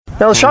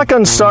Now, the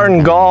shotgun start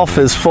in golf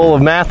is full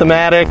of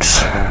mathematics.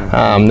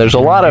 There's a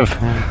lot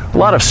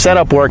of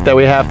setup work that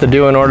we have to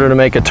do in order to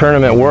make a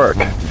tournament work.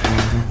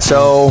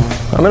 So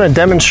I'm going to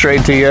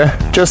demonstrate to you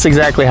just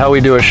exactly how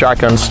we do a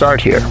shotgun start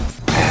here.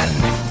 And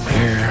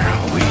here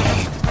we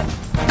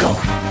go.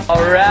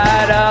 All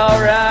right.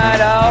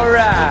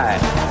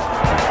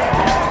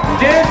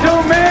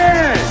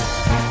 Gentlemen,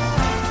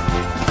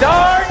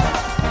 start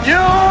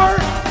your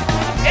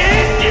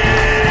engine!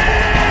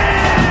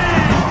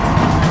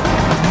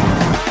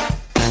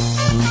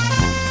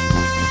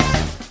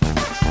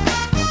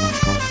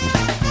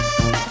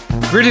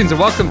 Greetings and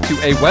welcome to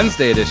a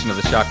Wednesday edition of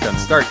the Shotgun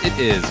Start. It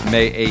is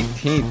May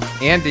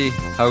 18th. Andy,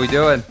 how we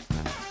doing?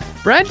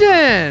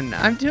 Brendan,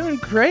 I'm doing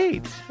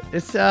great.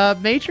 It's a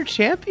major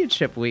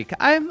championship week.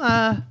 I'm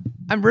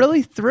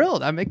really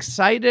thrilled. I'm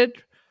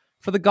excited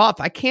for the golf.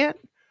 I can't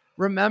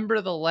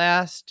remember the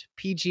last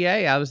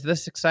PGA I was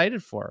this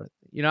excited for.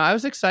 You know, I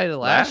was excited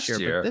last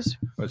year,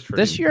 but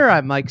this year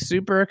I'm like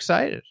super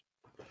excited.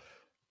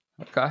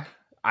 Okay.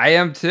 I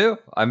am too.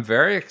 I'm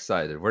very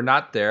excited. We're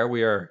not there.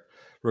 We are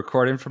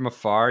recording from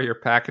afar. You're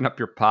packing up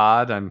your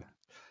pod. I'm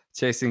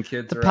chasing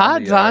kids The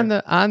around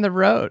pod's on the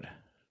road.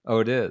 Oh,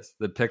 it is.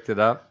 They picked it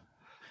up.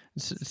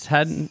 It's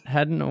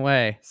heading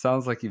away.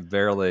 Sounds like you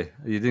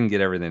didn't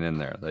get everything in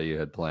there that you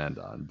had planned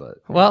on, but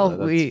well,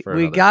 we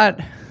got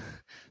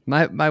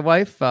time. my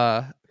wife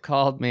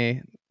called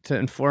me to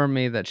inform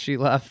me that she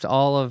left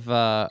all of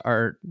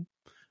our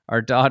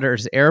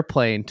daughter's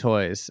airplane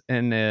toys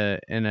in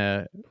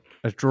a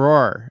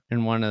drawer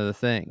in one of the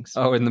things.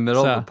 Oh, in the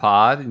middle of the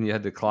pod, and you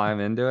had to climb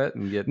into it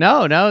and get.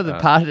 No, the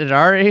pod had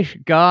already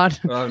gone.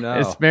 Oh no,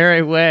 its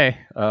merry way.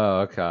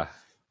 Oh, okay.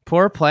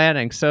 Poor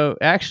planning. So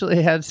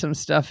actually had some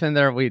stuff in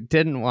there we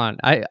didn't want.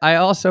 I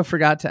also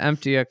forgot to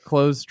empty a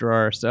clothes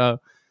drawer, so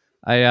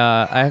I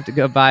have to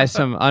go buy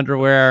some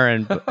underwear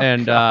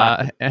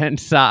and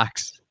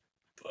socks.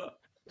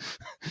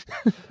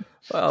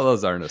 Well,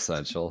 those aren't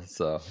essential,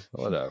 so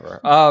whatever.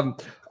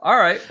 All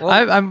right.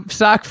 Well, I'm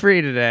sock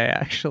free today,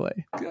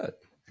 actually.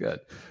 Good.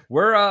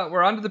 We're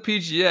on to the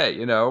PGA.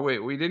 You know,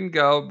 we didn't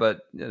go,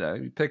 but you know,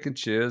 you pick and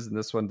choose, and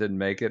this one didn't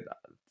make it.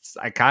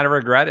 I kind of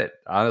regret it.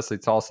 Honestly,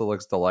 Tulsa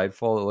looks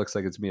delightful. It looks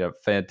like it's going to be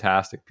a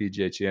fantastic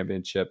PGA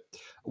championship.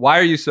 Why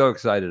are you so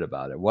excited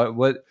about it?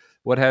 What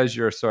has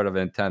your sort of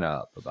antenna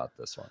up about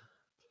this one?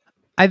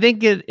 I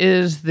think it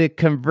is the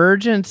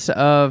convergence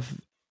of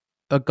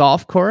a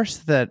golf course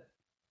that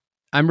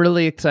I'm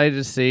really excited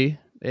to see.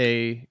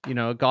 A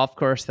golf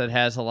course that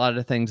has a lot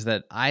of things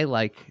that I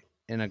like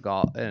in a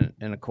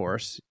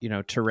course,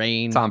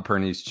 terrain. Tom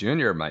Pernice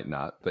Jr. might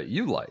not, but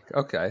you like.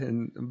 Okay.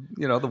 And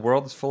the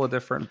world is full of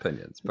different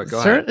opinions, but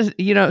go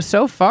ahead.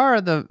 So far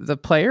the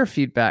player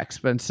feedback's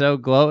been so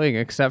glowing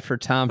except for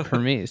Tom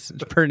Pernice.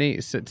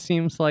 It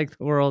seems like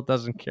the world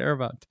doesn't care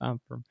about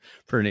Tom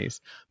Pernice.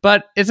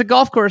 But it's a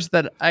golf course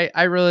that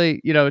I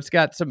really, it's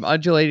got some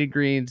undulating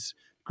greens,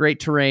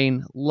 great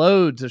terrain,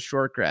 loads of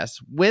short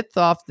grass, width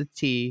off the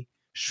tee,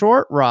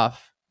 short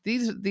rough.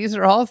 These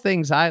are all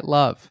things I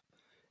love.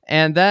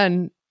 And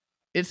then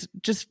it's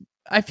just,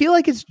 I feel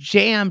like it's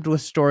jammed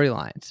with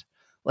storylines.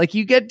 Like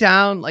you get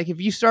down, like if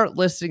you start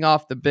listing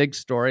off the big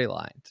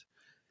storylines,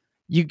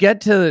 you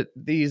get to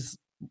these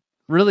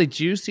really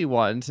juicy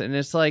ones and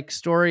it's like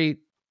story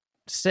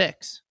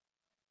 6.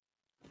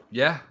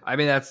 Yeah. I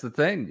mean, that's the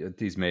thing with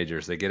these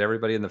majors. They get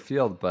everybody in the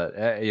field, but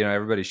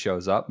everybody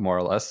shows up more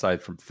or less,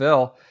 aside from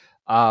Phil.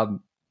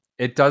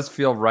 It does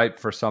feel right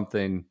for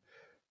something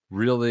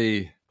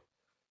really,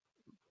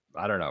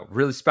 I don't know,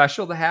 really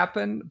special to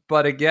happen.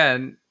 But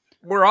again,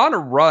 we're on a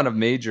run of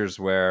majors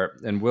where,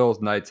 and Will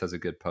Knights has a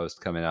good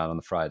post coming out on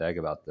the Fried Egg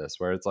about this,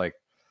 where it's like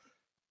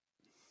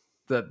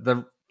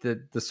the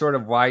sort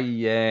of Y.E.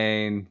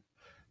 Yang,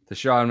 the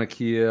Sean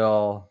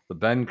McKeel, the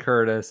Ben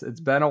Curtis. It's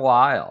been a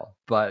while,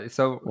 but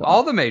so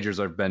all the majors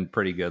have been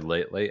pretty good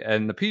lately,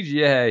 and the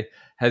PGA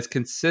has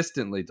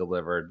consistently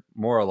delivered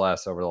more or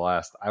less over the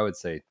last, I would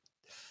say,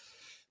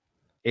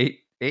 8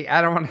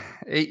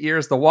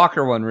 years. The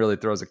Walker one really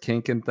throws a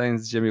kink in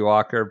things, Jimmy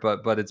Walker,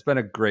 but it's been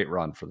a great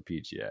run for the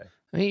PGA.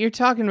 I mean, you're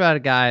talking about a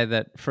guy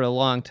that for a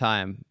long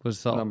time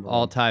was the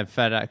all-time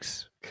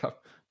FedEx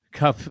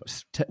Cup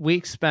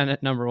week spent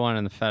at number 1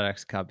 in the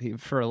FedEx Cup. He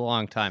for a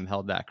long time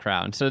held that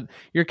crown. So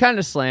you're kind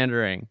of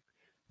slandering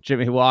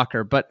Jimmy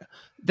Walker, but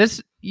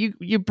this you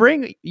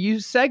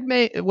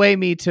segue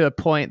me to a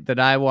point that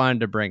I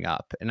wanted to bring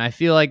up, and I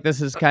feel like this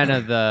is kind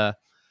of the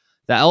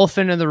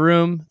elephant in the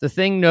room, the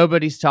thing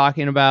nobody's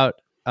talking about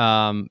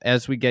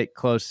as we get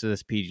close to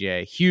this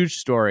PGA. Huge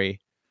story.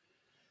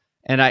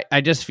 And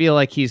I just feel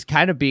like he's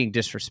kind of being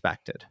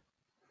disrespected.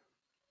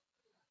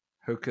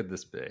 Who could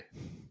this be?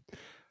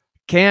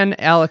 Can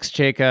Alex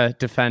Cejka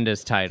defend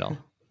his title?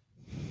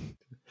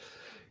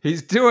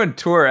 He's doing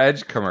Tour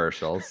Edge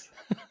commercials.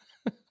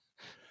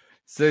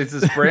 So he's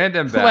this brand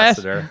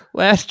ambassador.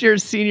 Last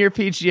year's senior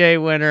PGA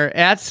winner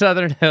at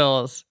Southern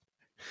Hills.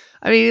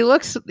 I mean,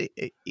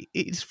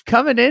 he's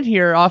coming in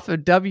here off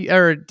of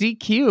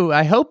DQ.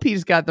 I hope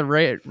he's got the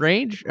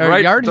range or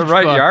yardage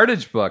book.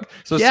 Yardage book.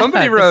 So Yeah,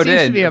 somebody wrote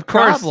seems in. to be a of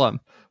course, problem.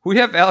 we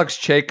have Alex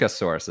Cejka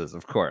sources,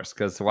 of course,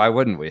 because why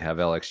wouldn't we have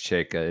Alex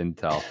Cejka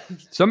intel?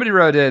 Somebody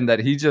wrote in that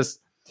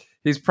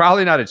he's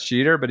probably not a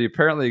cheater, but he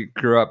apparently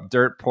grew up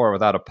dirt poor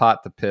without a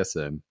pot to piss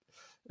in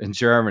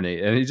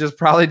Germany, and he just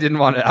probably didn't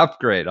want to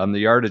upgrade on the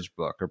yardage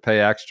book or pay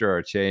extra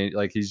or change.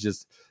 Like he's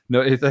just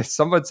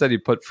someone said he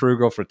put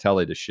Frugal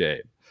Fratelli to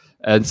shame,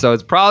 and so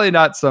it's probably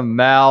not some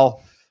malintent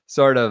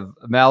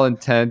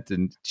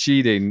and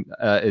cheating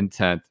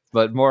intent,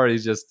 but more he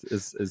just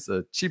is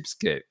a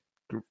cheapskate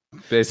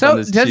based on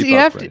this. Does cheap he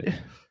have upbringing. to?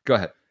 Go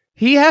ahead.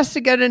 He has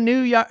to get a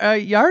new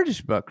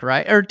yardage book,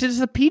 right? Or does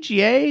the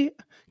PGA?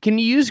 Can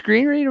you use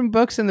green reading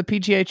books in the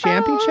PGA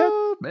Championship?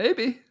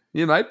 Maybe.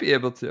 You might be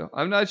able to.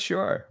 I'm not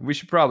sure. We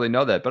should probably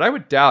know that, but I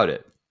would doubt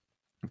it.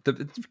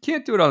 If you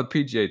can't do it on the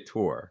PGA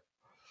Tour,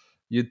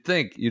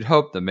 you'd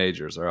hope the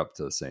majors are up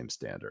to the same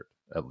standard,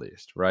 at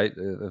least, right?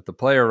 If the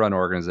player-run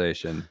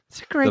organization,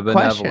 it's a great the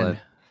benevolent, question.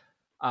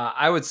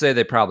 I would say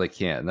they probably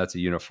can't. And that's a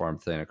uniform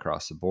thing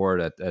across the board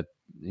at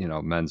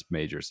men's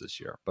majors this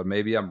year. But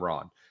maybe I'm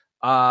wrong.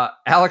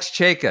 Alex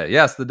Cejka,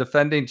 yes, the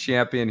defending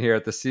champion here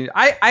at the senior.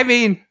 I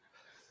mean,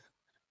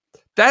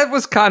 that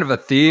was kind of a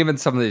theme in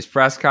some of these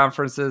press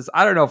conferences.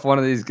 I don't know if one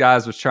of these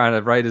guys was trying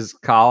to write his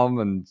column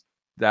and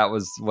that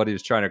was what he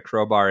was trying to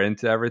crowbar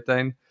into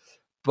everything.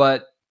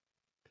 But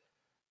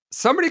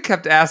somebody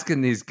kept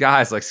asking these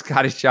guys like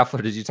Scottie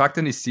Scheffler, did you talk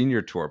to any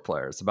senior tour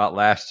players about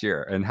last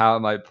year and how it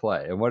might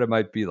play and what it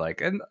might be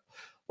like? And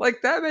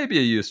like that may be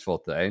a useful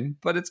thing,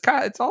 but it's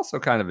also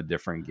kind of a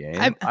different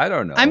game. I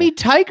don't know. I mean,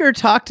 Tiger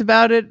talked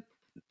about it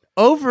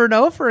over and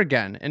over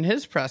again in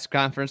his press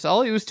conference.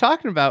 All he was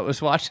talking about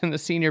was watching the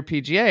senior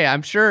PGA.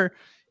 I'm sure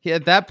he,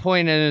 at that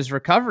point in his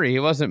recovery, he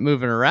wasn't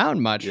moving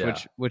around much,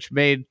 which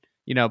made,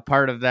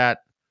 part of that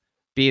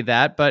be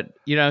that. But,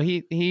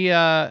 he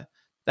that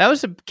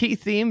was a key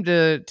theme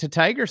to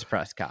Tiger's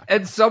press conference.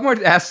 And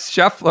someone asked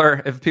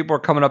Scheffler if people were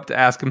coming up to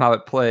ask him how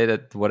it played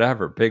at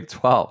whatever, Big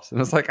 12s. And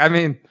it's like, I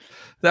mean,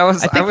 I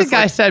think the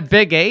guy said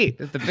Big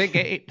 8 at the Big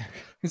 8.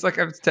 He's like,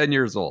 I was 10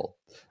 years old.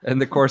 And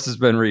the course has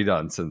been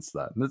redone since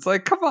then. And it's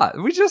like, come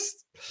on. We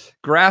just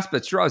grasp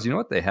at straws. You know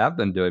what they have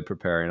been doing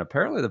preparing?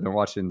 Apparently, they've been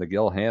watching the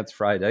Gil Hanse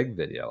fried egg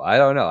video. I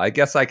don't know. I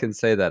guess I can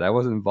say that. I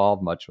wasn't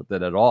involved much with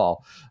it at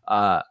all.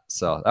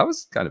 So that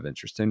was kind of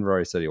interesting.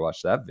 Rory said he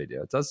watched that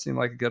video. It does seem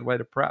like a good way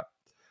to prep.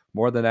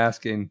 More than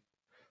asking,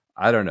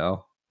 I don't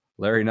know,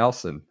 Larry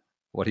Nelson,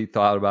 what he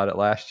thought about it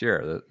last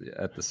year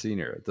at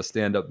the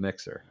stand-up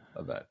mixer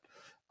event.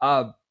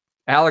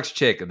 Alex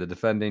Cejka, the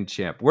defending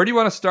champ. Where do you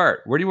want to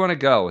start? Where do you want to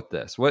go with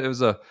this? It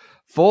was a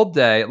full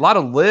day, a lot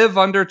of live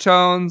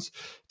undertones.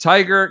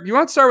 Tiger, you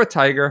want to start with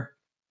Tiger?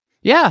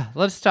 Yeah,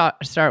 let's start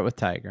with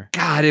Tiger.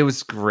 God, it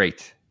was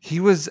great. He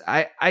was.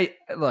 I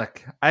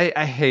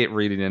hate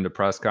reading into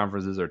press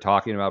conferences or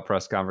talking about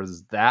press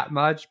conferences that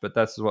much, but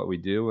that's what we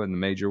do in the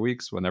major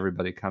weeks when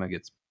everybody kind of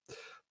gets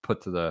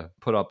put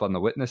up on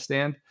the witness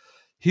stand.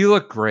 He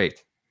looked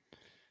great.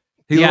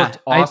 He looked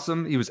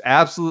awesome. He was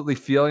absolutely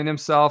feeling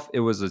himself. It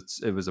was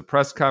a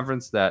press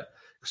conference that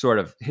sort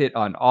of hit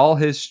on all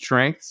his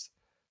strengths.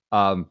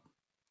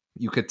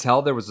 You could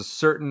tell there was a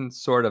certain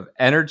sort of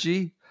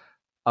energy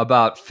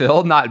about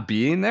Phil not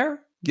being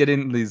there,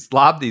 getting these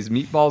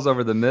meatballs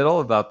over the middle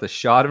about the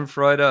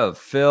schadenfreude of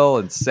Phil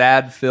and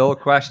sad Phil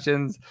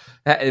questions.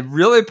 It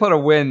really put a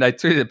wind. I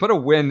tweeted, put a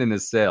wind in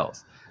his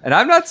sails. And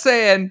I'm not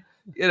saying,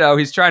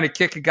 he's trying to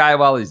kick a guy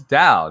while he's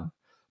down.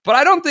 But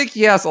I don't think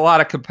he has a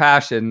lot of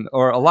compassion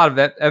or a lot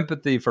of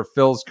empathy for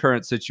Phil's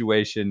current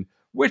situation,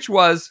 which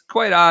was,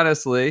 quite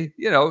honestly,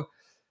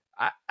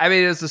 I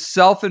mean, it's a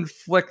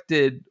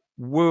self-inflicted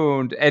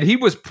wound. And he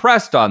was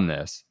pressed on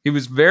this. He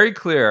was very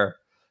clear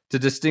to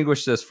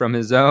distinguish this from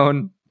his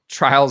own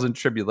trials and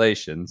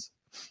tribulations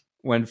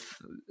when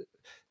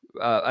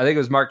I think it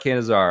was Mark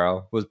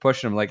Cannizzaro was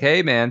pushing him like,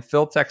 hey, man,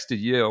 Phil texted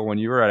you when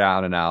you were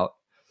out and out.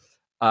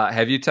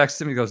 Have you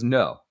texted him? He goes,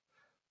 no.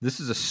 This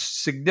is a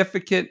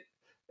significant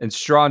and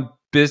strong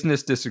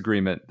business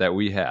disagreement that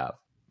we have.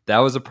 That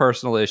was a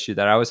personal issue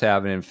that I was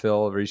having, and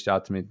Phil reached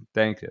out to me.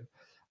 Thank you.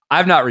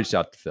 I've not reached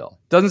out to Phil.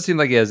 Doesn't seem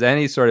like he has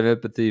any sort of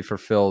empathy for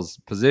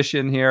Phil's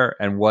position here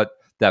and what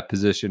that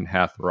position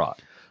hath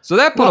wrought. So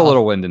that put a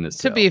little wind in his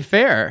sail. To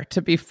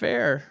be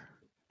fair,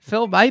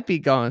 Phil might be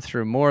going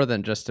through more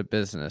than just a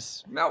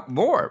business. No,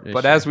 more. issue.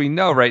 But as we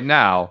know right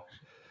now,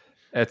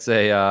 it's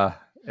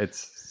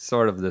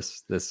sort of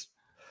this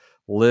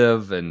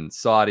live and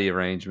Saudi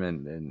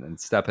arrangement and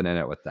stepping in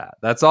it with that.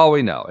 That's all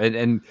we know.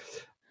 And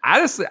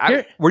honestly,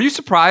 were you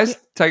surprised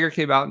Tiger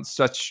came out in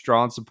such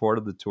strong support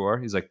of the tour?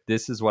 He's like,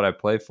 this is what I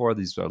play for.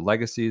 These are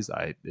legacies.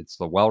 It's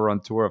the well-run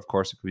tour. Of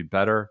course, it could be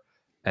better.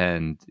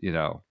 And,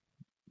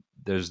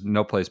 there's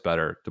no place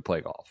better to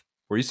play golf.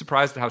 Were you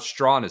surprised at how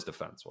strong his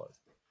defense was?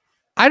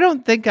 I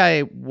don't think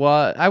I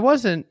was. I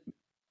wasn't.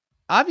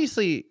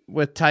 Obviously,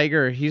 with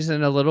Tiger, he's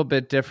in a little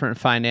bit different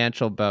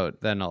financial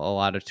boat than a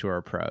lot of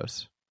tour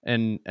pros.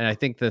 And I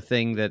think the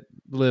thing that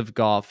Live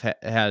Golf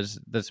has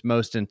that's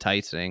most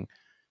enticing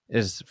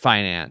is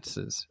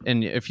finances.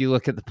 And if you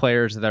look at the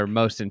players that are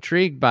most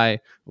intrigued by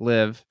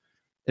Live,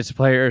 it's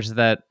players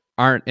that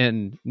aren't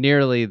in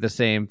nearly the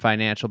same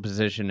financial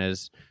position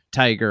as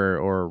Tiger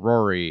or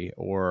Rory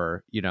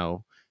or,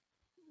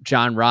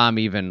 John Rahm,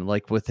 even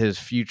like with his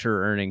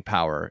future earning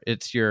power.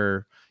 It's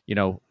your,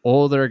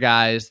 older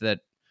guys that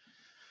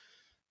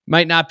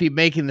might not be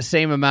making the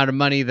same amount of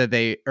money that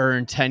they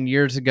earned 10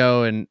 years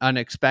ago. And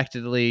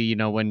unexpectedly,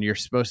 when you're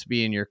supposed to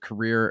be in your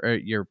career, or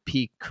your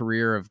peak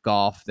career of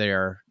golf,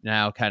 they're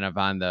now kind of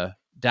on the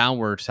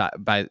downward side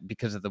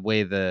because of the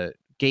way the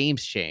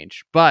games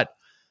change. But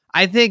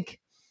I think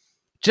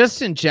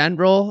just in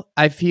general,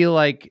 I feel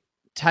like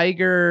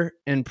Tiger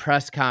in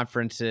press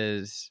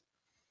conferences,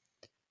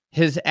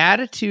 his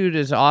attitude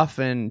is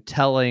often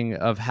telling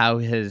of how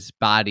his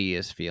body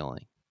is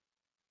feeling.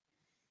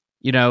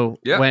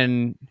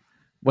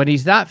 When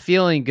he's not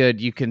feeling good,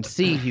 you can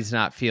see he's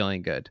not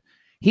feeling good.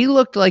 He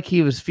looked like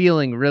he was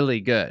feeling really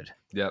good.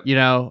 Yep.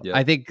 Yep.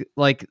 I think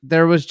like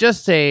there was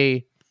just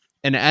an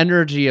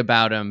energy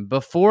about him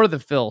before the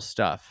Phil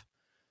stuff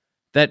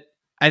that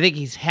I think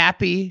he's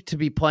happy to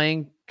be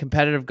playing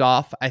competitive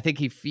golf. I think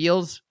he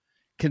feels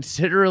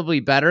considerably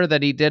better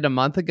than he did a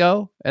month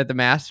ago at the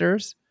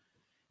Masters.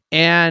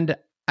 And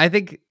I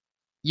think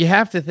you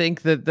have to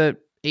think that the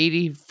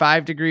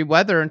 85-degree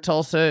weather in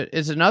Tulsa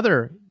is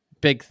another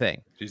big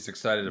thing. He's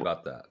excited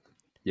about that.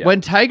 Yeah.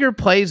 When Tiger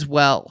plays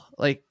well,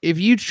 like if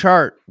you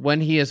chart when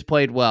he has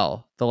played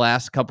well the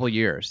last couple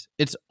years,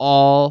 it's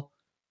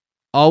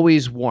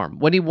always warm.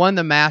 When he won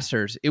the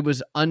Masters, it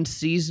was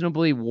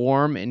unseasonably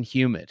warm and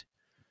humid.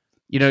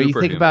 You think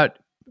humid. About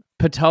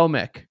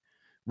Potomac,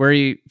 where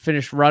he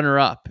finished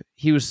runner-up.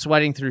 He was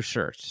sweating through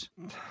shirts.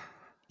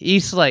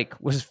 East Lake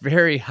was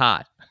very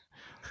hot.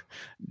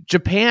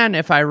 Japan,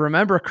 if I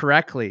remember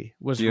correctly,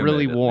 was humid,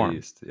 really warm.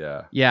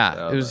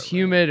 Yeah, it was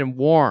humid and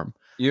warm.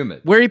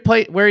 Where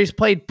he's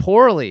played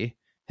poorly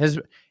has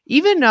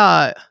even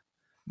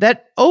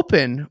that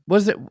Open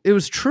it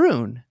was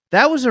Troon.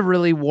 That was a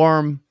really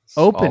warm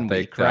Open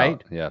week, right?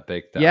 Out. Yeah,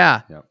 baked out.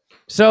 Yeah. Yep.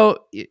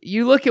 So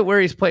you look at where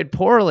he's played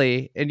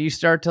poorly, and you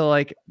start to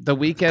like the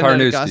weekend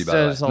at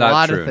Augusta is a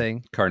lot of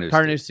things.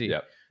 Carnoustie.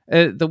 Yep.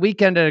 The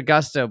weekend at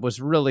Augusta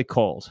was really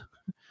cold.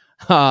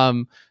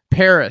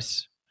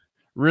 Paris,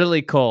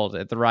 really cold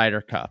at the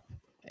Ryder Cup.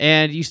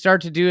 And you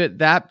start to do it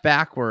that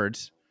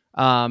backwards.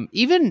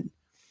 Even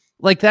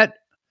like that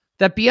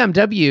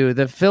BMW,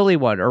 the Philly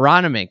one,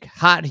 Aronimink,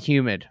 hot and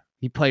humid.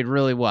 He played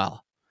really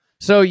well.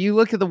 So you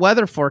look at the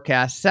weather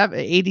forecast,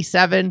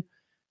 87,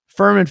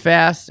 firm and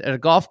fast at a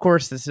golf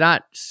course that's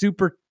not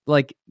super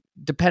like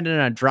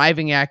dependent on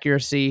driving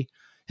accuracy.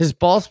 His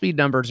ball speed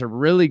numbers are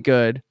really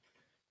good.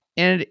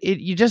 And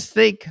you just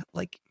think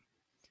like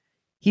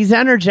he's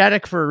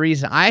energetic for a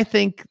reason. I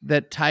think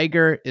that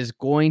Tiger is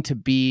going to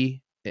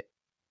be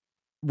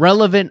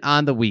relevant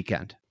on the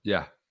weekend.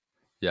 Yeah.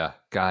 Yeah.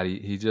 God,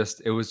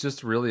 it was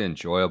just really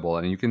enjoyable.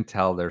 And you can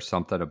tell there's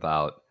something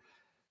about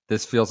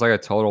this feels like a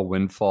total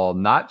windfall.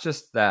 Not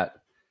just that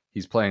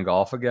he's playing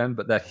golf again,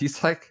 but that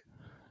he's like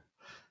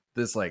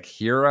this like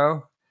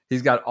hero.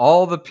 He's got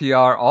all the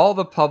PR, all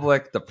the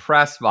public, the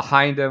press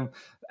behind him.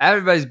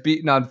 Everybody's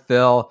beating on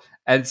Phil.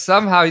 And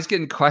somehow he's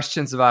getting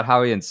questions about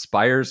how he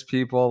inspires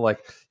people.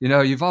 Like,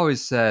 you've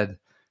always said,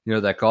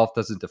 that golf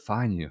doesn't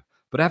define you.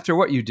 But after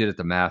what you did at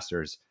the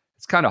Masters,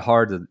 it's kind of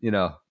hard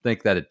to,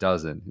 think that it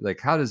doesn't.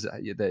 Like, how does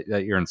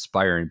that you're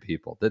inspiring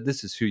people, that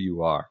this is who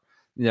you are?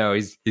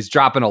 He's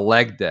dropping a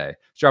leg day.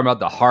 He's talking about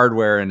the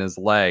hardware in his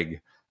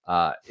leg.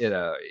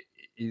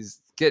 He's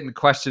getting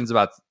questions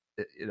about,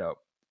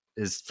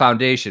 his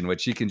foundation,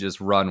 which he can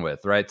just run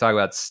with, right? Talk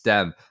about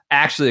STEM.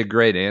 Actually a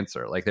great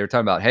answer. Like they were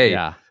talking about, hey,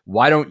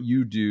 why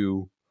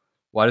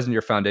doesn't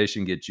your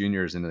foundation get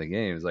juniors into the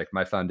game? It's like,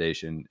 my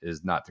foundation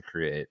is not to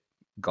create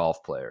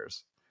golf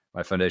players.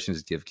 My foundation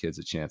is to give kids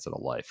a chance at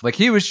a life. Like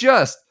he was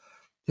just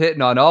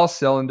hitting on all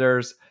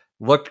cylinders,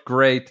 looked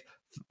great,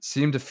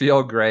 seemed to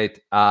feel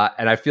great.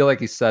 And I feel like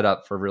he's set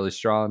up for a really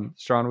strong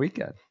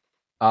weekend.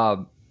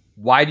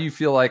 Why do you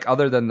feel like,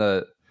 other than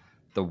the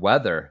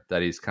weather,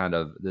 that he's kind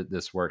of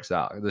this works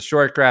out? The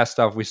short grass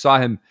stuff, we saw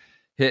him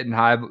hitting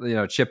high,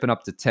 chipping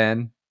up to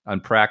 10 on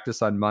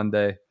practice on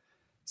Monday.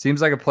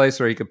 Seems like a place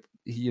where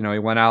he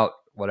went out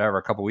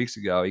a couple weeks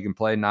ago. He can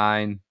play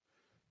 9,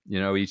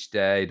 each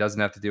day. He doesn't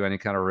have to do any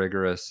kind of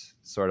rigorous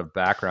sort of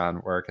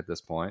background work at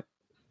this point.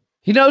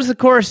 He knows the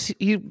course.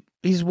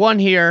 He's won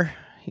here.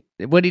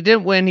 When he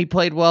didn't win, he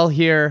played well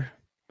here.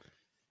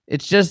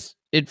 It's just,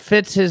 it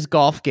fits his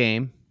golf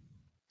game.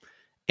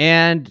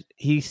 And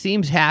he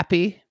seems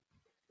happy.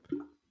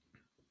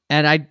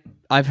 And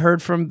I've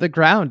heard from the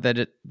ground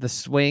that the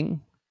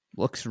swing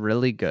looks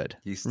really good.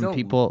 From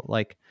people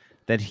like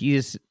that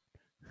he's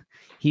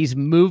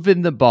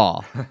moving the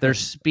ball. There's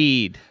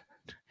speed.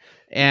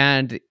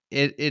 And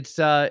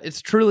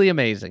it's truly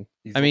amazing.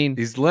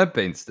 He's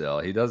limping still.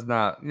 He does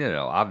not,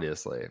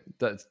 obviously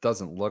that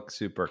doesn't look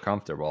super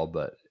comfortable,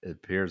 but it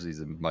appears he's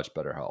in much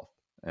better health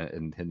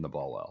and hitting the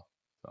ball well.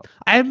 So.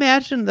 I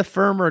imagine the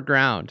firmer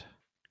ground,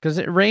 because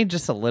it rained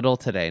just a little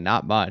today,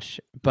 not much,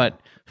 but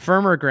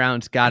firmer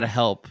ground's got to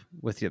help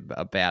with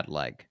a bad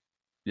leg.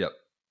 Yep.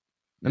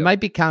 It might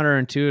be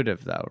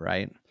counterintuitive though,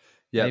 right?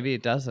 Yeah. Maybe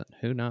it doesn't.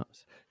 Who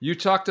knows? You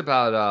talked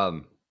about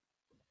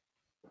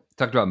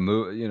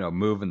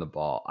moving the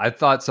ball. I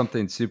thought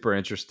something super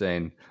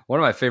interesting. One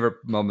of my favorite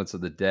moments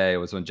of the day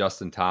was when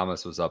Justin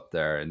Thomas was up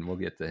there, and we'll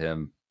get to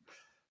him.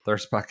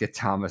 Thirst Bucket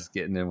Thomas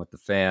getting in with the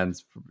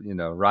fans,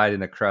 riding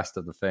the crest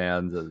of the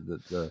fans,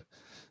 the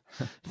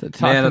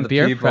man of the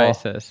beer people.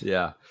 prices.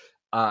 Yeah.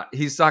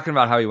 He's talking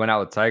about how he went out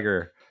with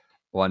Tiger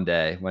one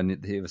day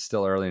when he was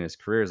still early in his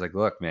career. He's like,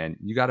 look, man,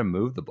 you got to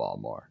move the ball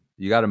more.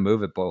 You got to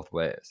move it both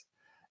ways.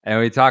 And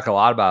we talk a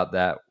lot about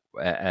that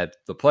at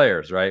the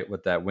Players, right?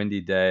 With that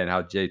windy day and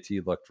how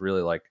JT looked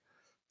really like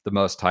the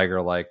most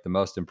Tiger-like, the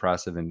most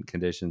impressive in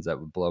conditions that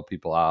would blow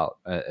people out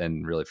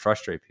and really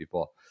frustrate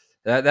people.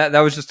 That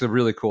was just a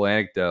really cool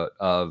anecdote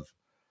of,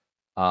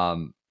 I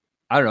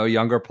don't know, a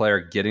younger player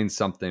getting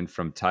something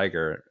from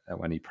Tiger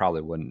when he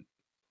probably wouldn't,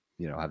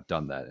 have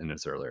done that in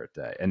his earlier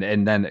day, and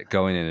then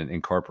going in and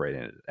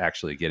incorporating it,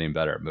 actually getting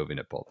better at moving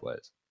it both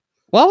ways.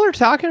 While we're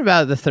talking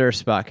about the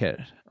Thirst Bucket,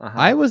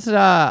 I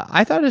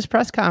thought his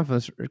press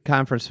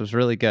conference was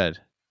really good.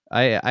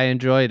 I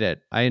enjoyed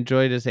it. I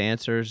enjoyed his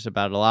answers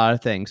about a lot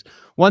of things.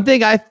 One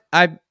thing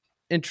I'm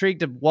intrigued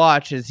to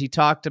watch is he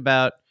talked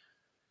about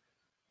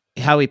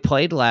how he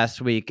played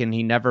last week, and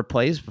he never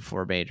plays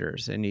before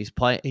majors, and he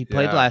played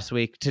last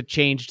week to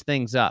change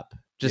things up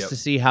just to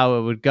see how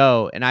it would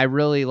go. And I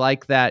really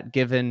like that,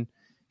 given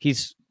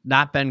he's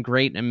not been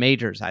great in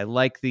majors. I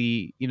like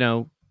the,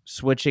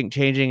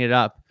 changing it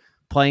up,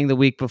 playing the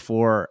week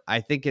before.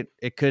 I think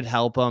it could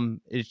help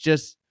him. It's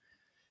just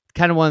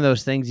kind of one of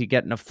those things you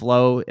get in a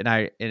flow. And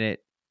I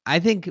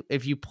think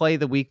if you play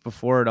the week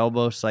before, it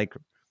almost like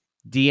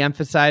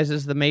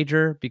de-emphasizes the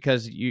major,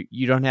 because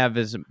you don't have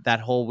that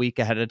whole week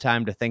ahead of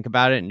time to think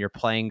about it, and you're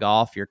playing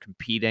golf, you're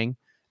competing.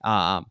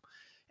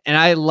 And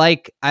I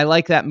like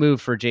that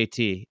move for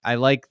JT. I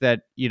like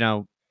that,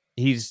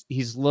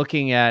 he's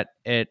looking at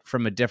it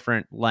from a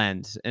different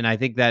lens. And I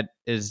think that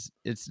it's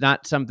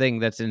not something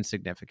that's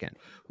insignificant.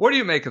 What do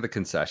you make of the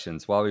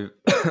concessions? Well,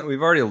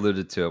 we've already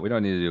alluded to it. We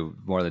don't need to do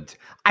more than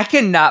I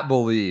cannot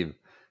believe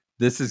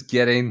this is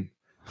getting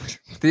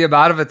the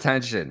amount of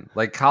attention.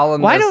 Like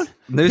columnists,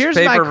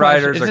 newspaper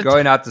writers are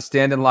going out to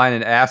stand in line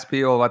and ask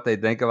people what they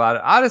think about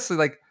it.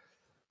 Honestly,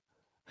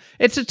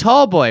 it's a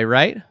tall boy,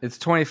 right? It's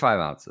 25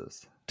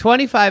 ounces.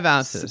 25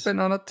 ounces. Sipping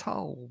on a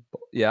tall boy.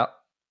 Yeah.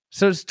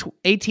 So it's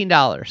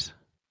 $18.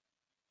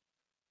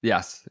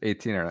 Yes,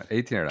 18 or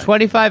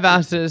 25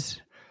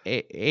 ounces,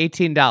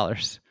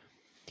 $18.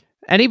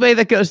 Anybody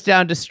that goes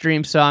down to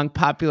Stream Song,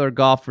 popular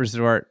golf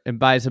resort, and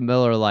buys a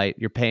Miller Lite,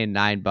 you're paying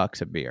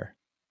 $9 a beer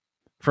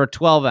for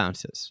 12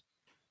 ounces.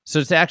 So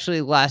it's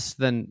actually less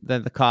than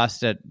the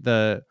cost at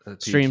the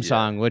Stream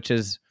Song, which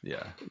is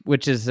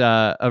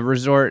a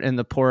resort in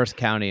the poorest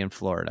county in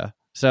Florida.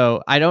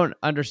 So I don't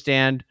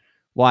understand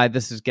why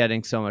this is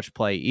getting so much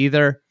play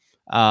either.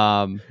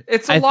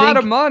 It's a lot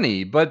of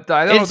money, but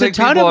I don't think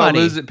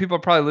people are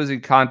probably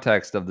losing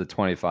context of the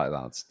 25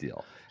 ounce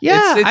deal.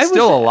 Yeah, it's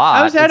still a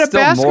lot. I was at a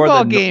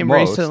basketball game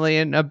recently,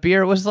 and a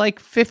beer was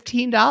like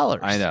 $15.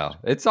 I know,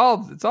 it's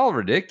all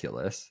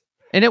ridiculous.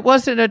 And it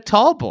wasn't a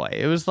tall boy;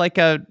 it was like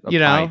a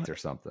pint or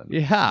something.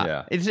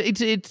 Yeah.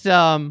 It's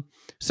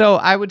So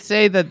I would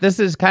say that this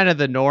is kind of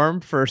the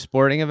norm for a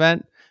sporting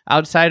event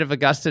outside of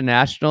Augusta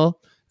National.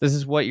 This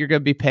is what you're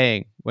going to be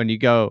paying when you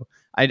go.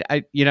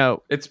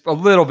 It's a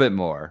little bit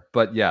more,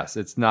 but yes,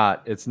 it's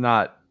not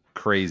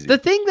crazy. The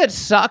thing that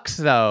sucks,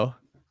 though,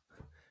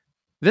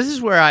 this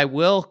is where I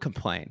will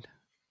complain,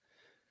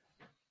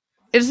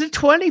 is the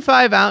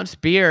 25 ounce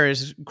beer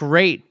is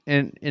great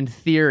in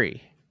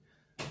theory,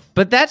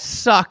 but that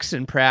sucks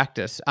in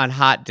practice on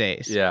hot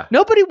days. Yeah,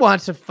 nobody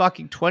wants a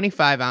fucking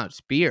 25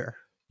 ounce beer.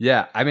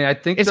 Yeah, I mean, I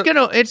think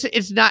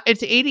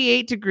it's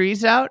 88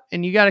 degrees out,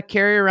 and you got to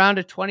carry around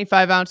a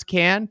 25 ounce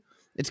can.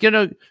 It's going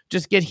to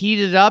just get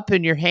heated up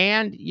in your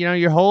hand.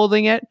 You're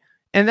holding it.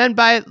 And then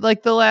by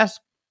like the last,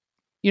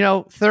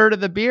 third of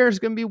the beer is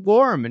going to be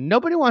warm. And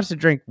nobody wants to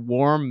drink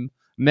warm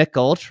Mick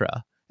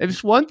Ultra.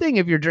 It's one thing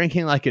if you're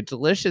drinking like a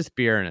delicious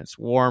beer and it's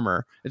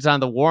warmer. It's on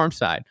the warm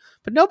side.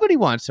 But nobody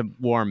wants a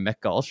warm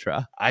Mick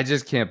Ultra. I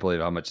just can't believe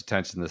how much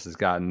attention this has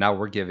gotten. Now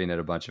we're giving it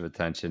a bunch of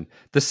attention.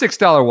 The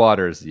 $6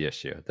 water is the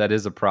issue. That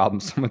is a problem.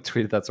 Someone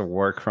tweeted that's a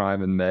war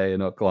crime in May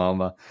in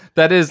Oklahoma.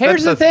 Here's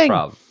the thing.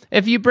 Problem.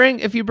 If you bring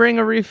a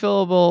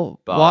refillable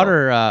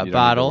water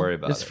bottle,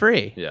 it's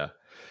free. Yeah,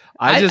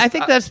 I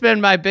think that's been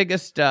my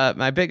biggest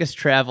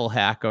travel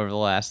hack over the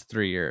last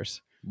 3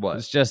 years. What?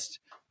 It's just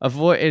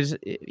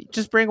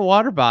just bring a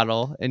water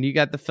bottle, and you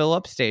got the fill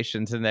up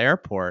stations in the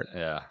airport.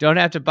 Yeah, don't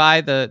have to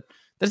buy this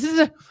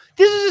is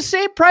the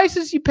same price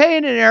as you pay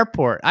in an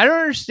airport. I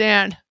don't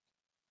understand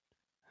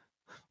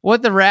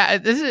what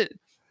this is.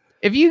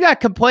 If you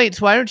got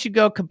complaints, why don't you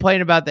go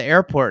complain about the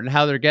airport and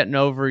how they're getting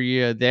over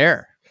you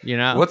there?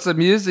 What's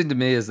amusing to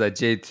me is that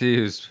JT,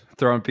 who's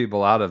thrown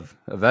people out of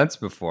events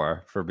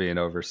before for being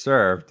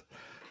overserved.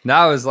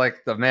 Now is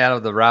like the man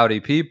of the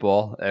rowdy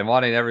people and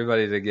wanting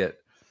everybody to get,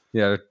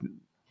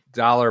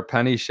 dollar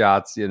penny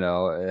shots, at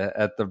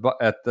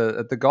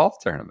the golf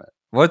tournament.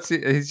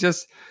 He's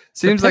just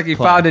seems like he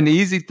found an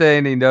easy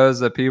thing. He knows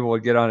that people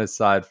would get on his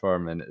side for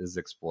him and is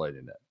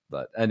exploiting it.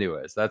 But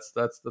anyways, that's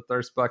the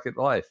thirst bucket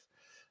life.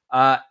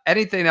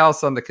 Anything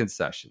else on the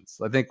concessions?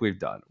 I think we've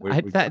done.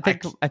 I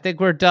think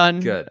we're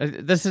done.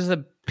 Good. This is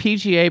a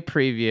PGA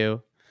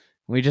preview.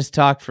 We just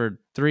talked for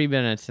 3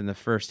 minutes in the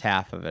first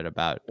half of it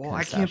about. Well,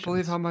 I can't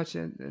believe how much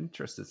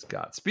interest it's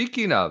got.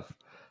 Speaking of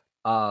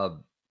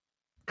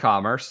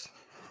commerce,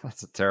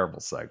 that's a terrible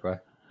segue.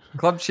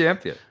 Club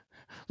champion.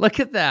 Look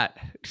at that.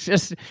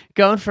 Just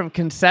going from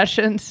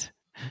concessions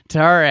to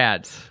our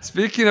ads.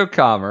 Speaking of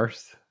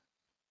commerce,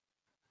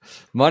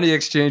 money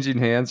exchanging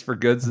hands for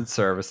goods and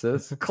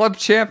services. Club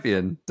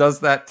champion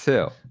does that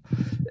too.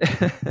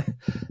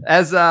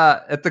 As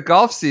at the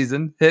golf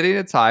season hitting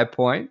its high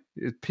point,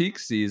 peak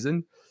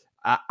season,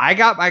 I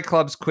got my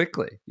clubs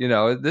quickly.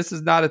 This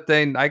is not a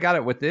thing. I got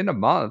it within a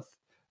month.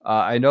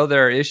 I know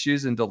there are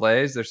issues and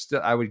delays.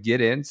 I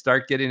would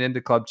start getting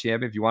into Club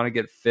Champion. If you want to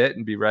get fit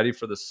and be ready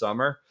for the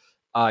summer,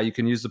 you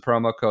can use the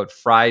promo code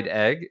Fried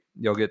Egg.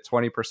 You'll get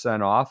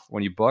 20% off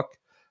when you book.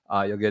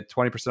 You'll get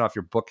 20% off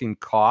your booking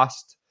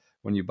cost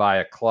when you buy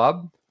a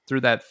club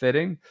through that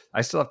fitting.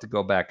 I still have to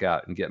go back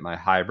out and get my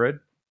hybrid.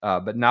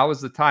 But now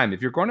is the time.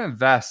 If you're going to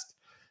invest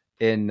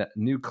in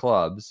new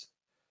clubs,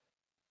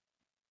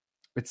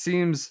 it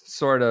seems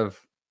sort of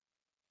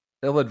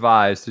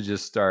ill-advised to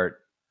just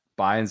start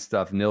buying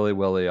stuff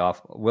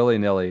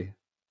willy-nilly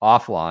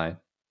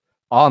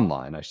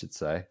online, I should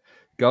say.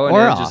 Going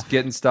in, just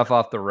getting stuff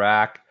off the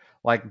rack.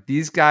 Like,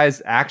 these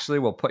guys actually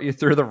will put you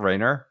through the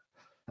ringer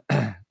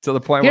to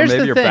the point where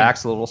maybe your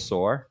back's a little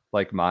sore,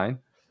 like mine,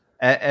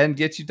 and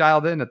get you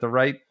dialed in at the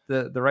right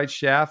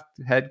shaft,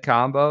 head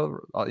combo,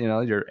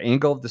 your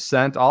angle of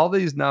descent, all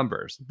these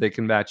numbers, they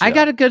can match you I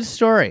got a good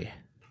story.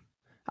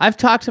 I've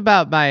talked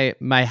about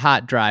my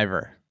hot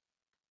driver,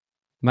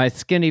 my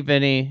Skinny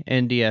Vinny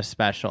India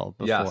special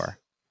before.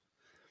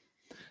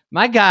 Yes.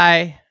 My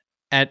guy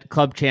at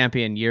Club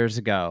Champion years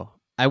ago,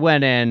 I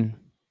went in.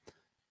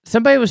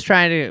 Somebody was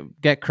trying to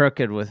get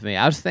crooked with me.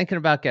 I was thinking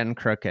about getting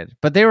crooked,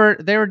 but they were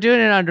doing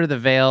it under the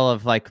veil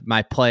of like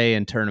my play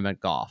in tournament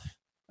golf,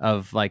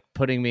 of like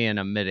putting me in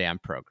a mid-am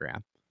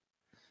program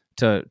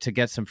to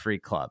get some free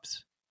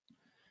clubs.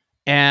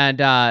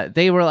 And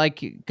they were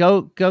like,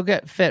 go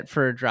get fit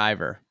for a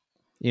driver,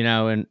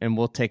 and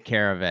we'll take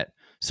care of it.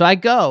 So I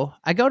go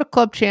to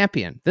Club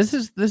Champion. This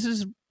is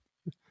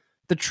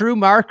the true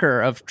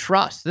marker of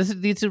trust. This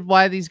is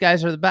why these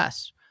guys are the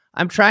best.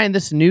 I'm trying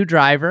this new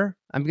driver.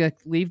 I'm going to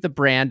leave the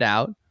brand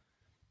out.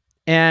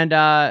 And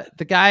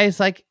the guy is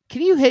like,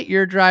 can you hit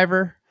your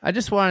driver? I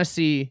just want to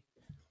see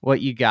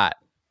what you got.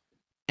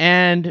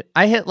 And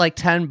I hit like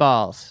 10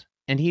 balls.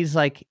 And he's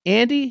like,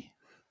 Andy,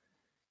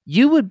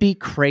 you would be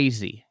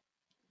crazy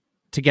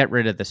to get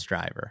rid of this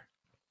driver.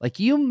 Like,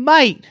 you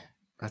might.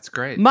 That's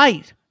great.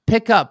 Might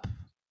pick up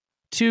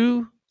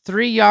 2-3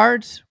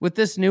 yards with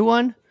this new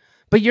one,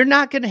 but you're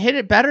not going to hit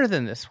it better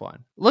than this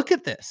one. Look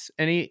at this.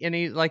 And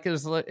he like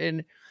is,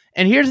 and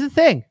here's the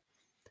thing.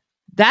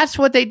 That's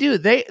what they do.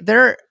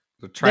 They're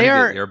trying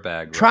to get your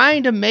bag right.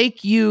 Trying to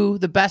make you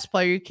the best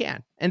player you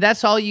can. And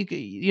that's all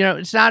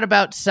it's not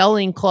about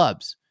selling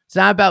clubs. It's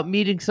not about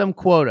meeting some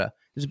quota.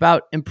 It's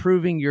about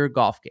improving your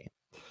golf game.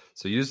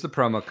 So use the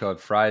promo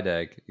code Fried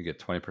Egg. You get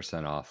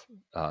 20% off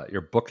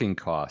your booking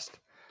cost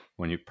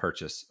when you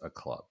purchase a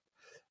club.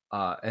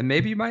 And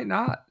maybe you might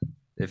not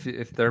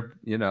if they're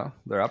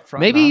they're up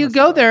front. Maybe you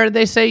go there and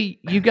they say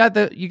you got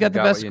the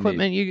best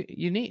equipment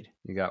you need.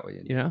 You got what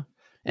you need.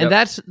 And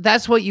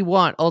that's what you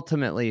want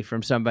ultimately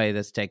from somebody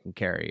that's taking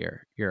care of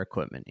your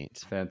equipment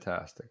needs.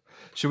 Fantastic.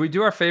 Should we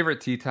do our favorite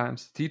tee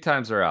times? Tee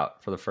times are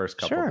out for the first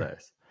couple of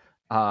days.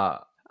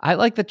 I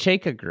like the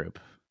Cejka group.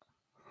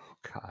 Oh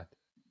God.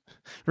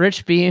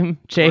 Rich Beam,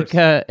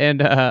 Cejka,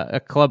 and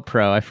a club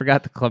pro. I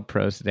forgot the club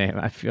pro's name.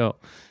 I feel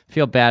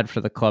bad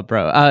for the club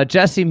pro.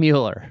 Jesse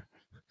Mueller.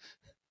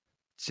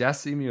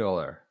 Jesse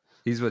Mueller.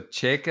 He's with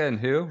Cejka and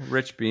who?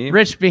 Rich Beam?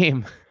 Rich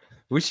Beam.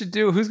 We should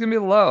do, who's going to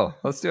be low?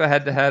 Let's do a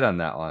head-to-head on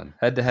that one.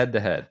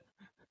 Head-to-head.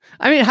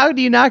 I mean, how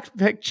do you not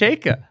pick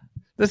Cejka?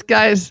 This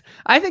guy's,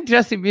 I think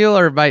Jesse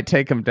Mueller might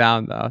take him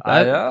down, though.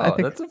 I know.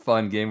 That's a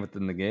fun game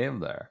within the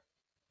game there.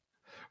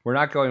 We're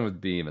not going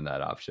with Beam in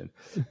that option.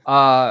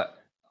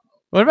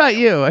 What about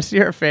you? What's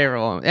your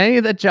favorite one? Any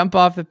that jump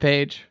off the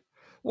page?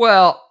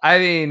 Well, I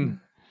mean,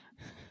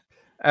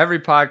 every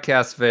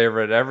podcast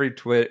favorite, every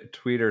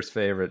tweeter's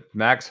favorite,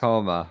 Max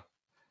Homa.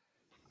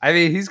 I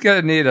mean, he's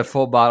going to need a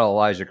full bottle of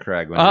Elijah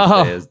Craig when his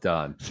day is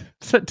done.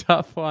 It's a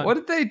tough one. What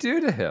did they do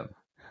to him?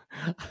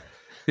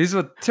 He's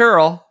with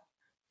Tyrrell,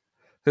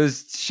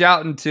 who's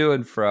shouting to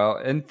and fro,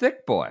 and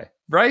Thick Boy,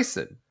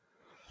 Bryson.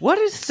 What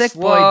is Thick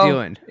Boy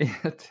doing?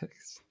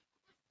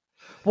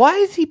 Why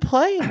is he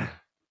playing?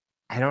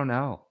 I don't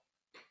know.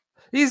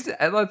 He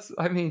looks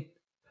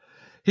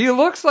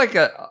like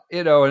an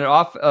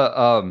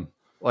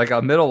like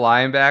a middle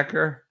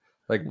linebacker,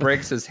 like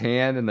breaks his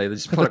hand and they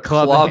just put a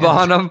club club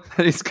hand. on him.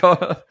 And he's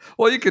going,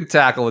 well, you can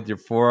tackle with your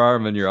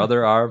forearm and your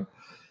other arm.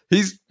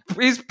 He's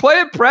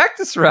playing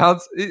practice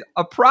rounds,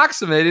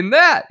 approximating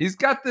that. He's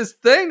got this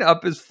thing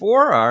up his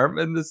forearm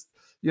and this,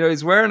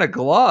 he's wearing a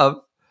glove.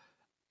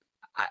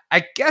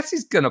 I guess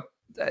he's going to,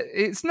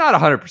 it's not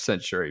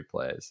 100% sure he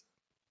plays.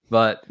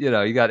 But,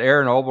 you got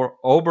Aaron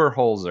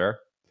Oberholzer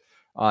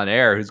on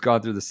air who's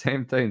gone through the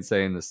same thing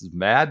saying this is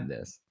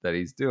madness that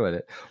he's doing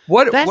it.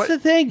 That's the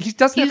thing. He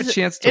doesn't have a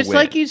chance to win. It's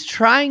like he's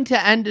trying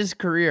to end his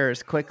career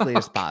as quickly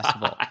as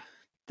possible.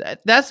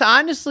 That's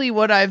honestly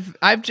what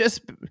I've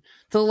just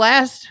the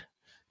last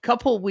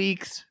couple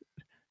weeks.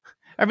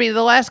 I mean,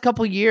 the last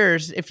couple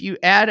years, if you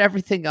add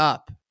everything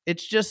up,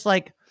 it's just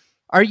like,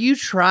 are you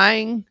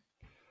trying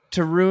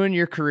to ruin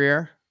your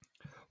career?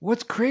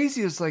 What's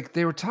crazy is like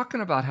they were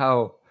talking about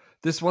how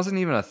this wasn't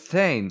even a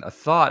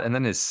thought, and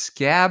then his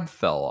scab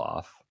fell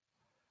off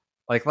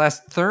like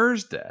last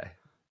Thursday.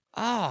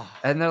 Oh.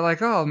 And they're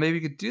like, oh, maybe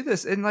you could do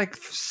this. And like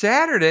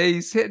Saturday,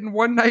 he's hitting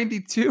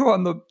 192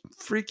 on the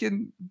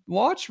freaking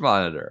launch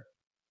monitor.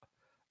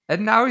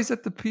 And now he's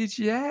at the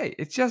PGA.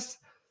 It's just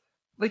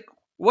like,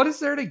 what is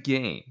there to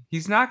gain?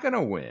 He's not going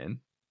to win,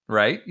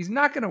 right? He's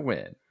not going to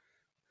win.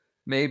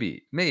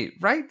 Maybe,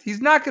 right?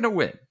 He's not going to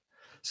win.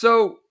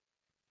 So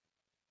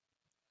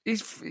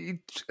he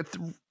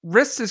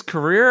risks his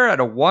career at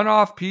a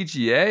one-off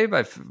PGA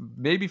by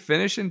maybe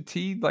finishing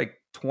T like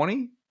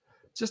 20.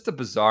 Just a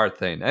bizarre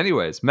thing.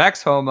 Anyways,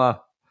 Max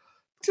Homa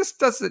just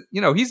doesn't,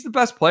 he's the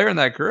best player in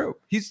that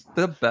group. He's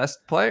the best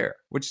player,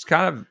 which is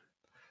kind of,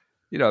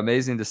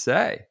 amazing to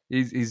say.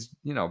 He's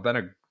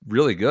been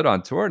really good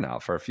on tour now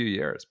for a few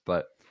years,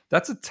 but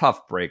that's a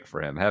tough break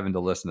for him, having to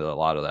listen to a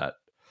lot of that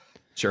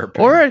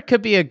chirping. Or it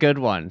could be a good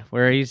one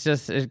where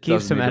it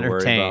keeps him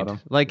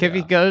entertained. Like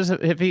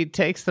if he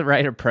takes the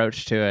right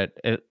approach to it,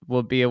 it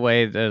will be a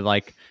way to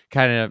like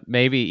kind of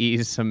maybe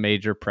ease some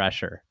major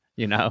pressure,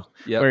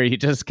 where you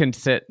just can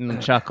sit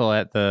and chuckle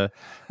at the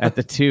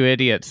two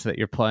idiots that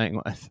you're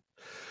playing with.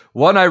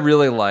 One I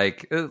really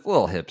like, a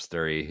little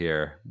hipstery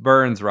here,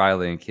 Burns,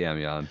 Riley, and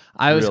Cam.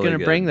 I was going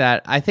to bring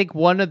that. I think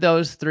one of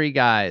those three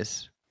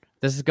guys,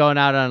 this is going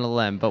out on a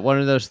limb, but one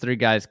of those three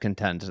guys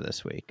contends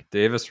this week.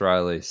 Davis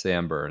Riley,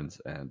 Sam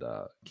Burns, and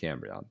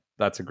Cam.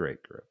 That's a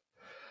great group.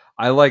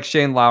 I like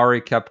Shane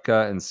Lowry,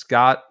 Koepka, and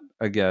Scott.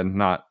 Again,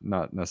 not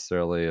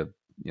necessarily a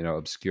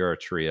obscure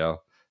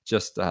trio.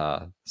 Just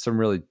some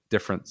really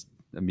different,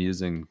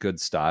 amusing, good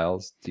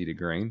styles. Tee to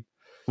green.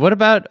 What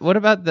about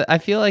the? I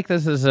feel like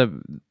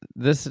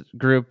this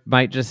group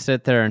might just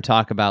sit there and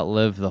talk about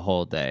live the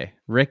whole day.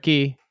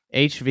 Rickie,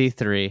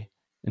 HV3,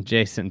 and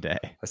Jason Day.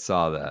 I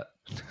saw that.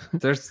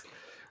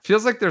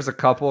 Feels like there's a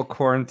couple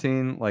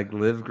quarantine like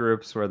live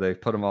groups where they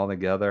put them all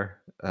together.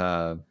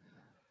 One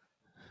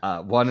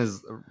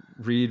is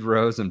Reed,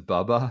 Rose, and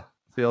Bubba.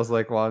 Feels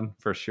like one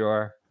for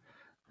sure.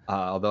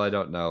 Although I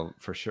don't know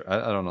for sure.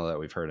 I don't know that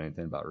we've heard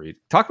anything about Reed.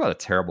 Talk about a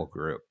terrible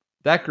group.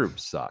 That group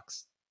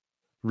sucks.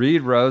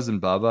 Reed, Rose,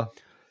 and Bubba,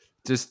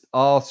 just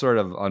all sort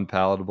of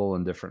unpalatable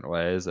in different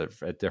ways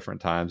at different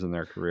times in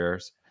their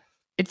careers.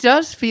 It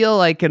does feel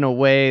like in a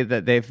way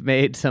that they've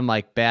made some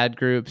like bad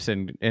groups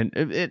and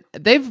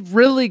they've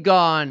really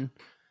gone.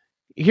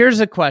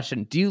 Here's a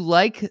question. Do you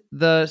like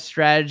the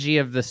strategy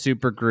of the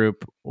super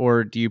group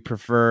or do you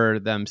prefer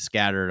them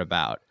scattered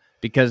about?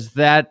 Because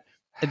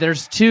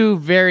there's two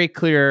very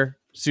clear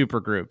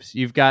super groups.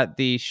 You've got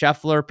the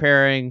Scheffler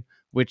pairing,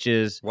 which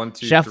is 1,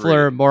 2,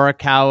 Scheffler, 3.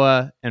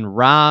 Morikawa, and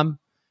Rahm.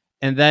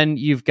 And then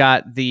you've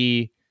got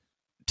the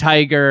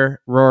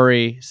Tiger,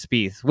 Rory,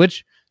 Spieth,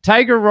 which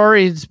Tiger,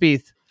 Rory, and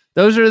Spieth,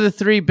 those are the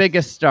three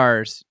biggest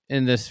stars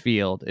in this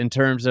field in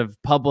terms of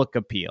public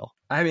appeal.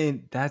 I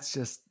mean, that's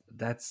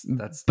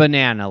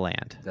banana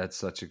land. That's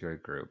such a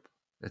great group.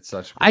 It's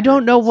such. I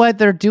don't know what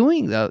they're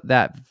doing though.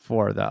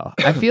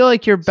 I feel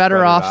like you're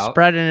better off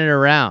spreading it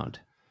around.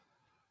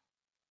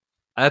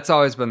 That's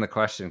always been the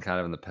question, kind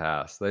of in the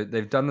past.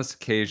 They've done this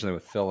occasionally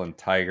with Phil and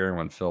Tiger,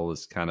 when Phil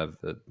was kind of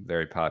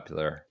very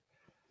popular.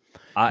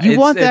 You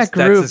want that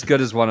group? That's as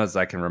good as one as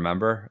I can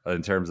remember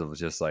in terms of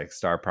just like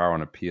star power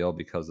and appeal,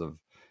 because of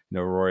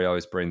Rory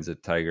always brings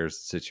it Tiger's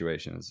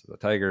situations,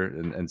 Tiger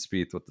and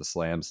Spieth with the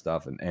slam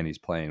stuff, and he's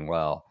playing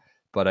well.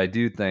 But I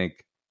do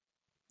think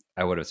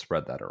I would have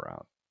spread that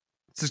around.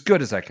 It's as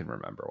good as I can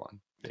remember one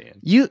being.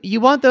 You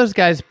want those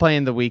guys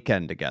playing the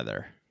weekend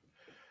together.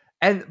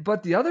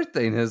 But the other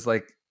thing is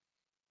like,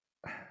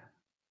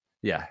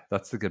 yeah,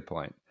 that's the good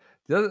point.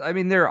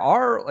 There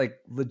are like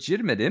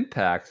legitimate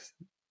impacts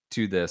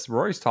to this.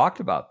 Rory's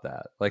talked about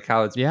that, like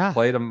how it's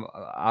played him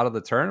out of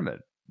the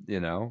tournament.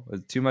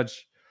 With too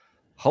much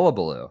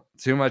hullabaloo,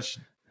 too much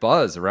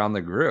buzz around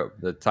the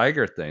group. The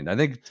Tiger thing. I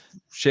think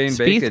Shane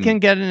Bacon can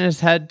get in his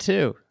head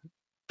too.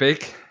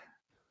 Bacon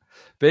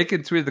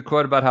tweeted the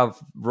quote about how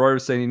Rory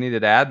was saying he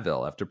needed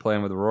Advil after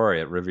playing with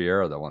Rory at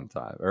Riviera the one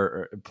time,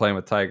 or playing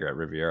with Tiger at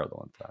Riviera the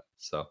one time.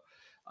 So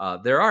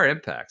there are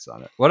impacts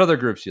on it. What other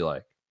groups you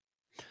like?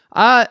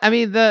 I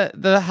mean the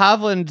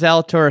Hovland,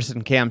 Zalatoris,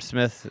 and Cam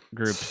Smith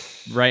group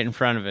right in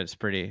front of it's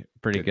pretty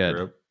good.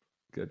 Group.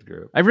 Good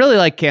group. I really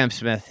like Cam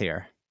Smith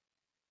here.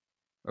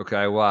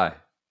 Okay, why?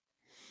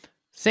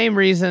 Same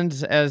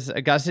reasons as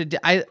Augusta.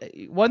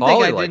 One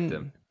Paulie thing liked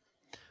him.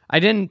 I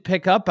didn't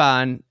pick up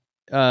on,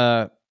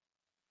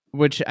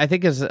 which I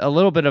think is a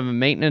little bit of a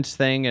maintenance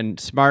thing and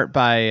smart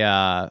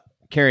by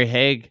Kerry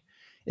Haig,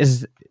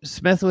 is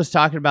Smith was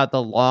talking about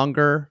the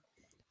longer.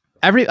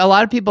 A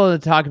lot of people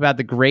talk about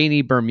the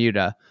grainy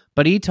Bermuda,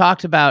 but he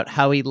talked about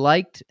how he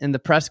liked in the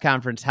press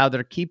conference how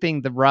they're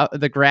keeping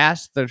the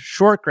grass, the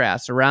short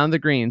grass around the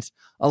greens,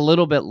 a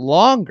little bit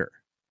longer.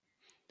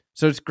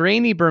 So it's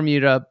grainy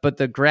Bermuda, but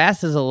the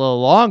grass is a little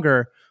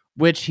longer,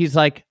 which he's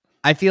like,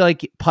 I feel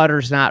like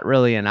putter's not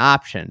really an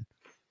option.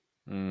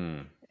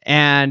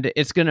 And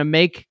it's going to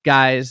make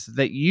guys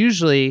that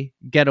usually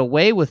get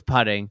away with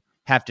putting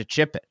have to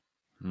chip it.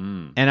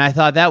 And I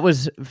thought that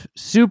was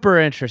super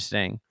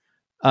interesting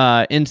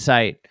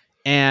insight.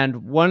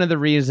 And one of the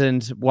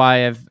reasons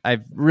why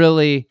I've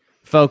really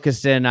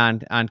focused in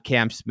on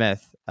Cam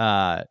Smith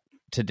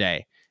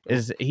today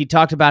is he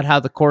talked about how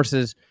the course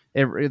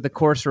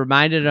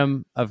reminded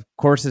him of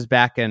courses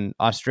back in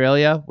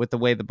Australia with the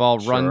way the ball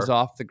runs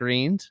off the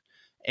greens,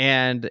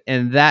 and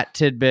that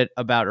tidbit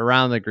about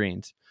around the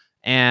greens.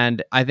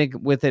 And I think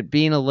with it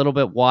being a little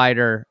bit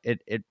wider,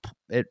 it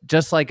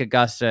just like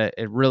Augusta,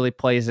 it really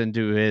plays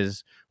into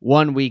his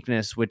one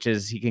weakness, which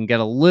is he can get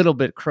a little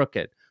bit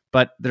crooked.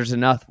 But there's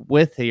enough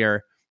width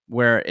here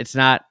where it's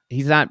not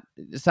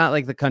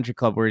like the country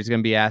club where he's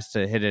going to be asked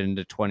to hit it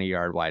into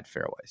 20-yard wide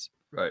fairways.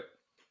 Right.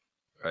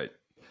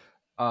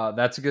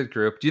 That's a good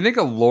group. Do you think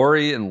a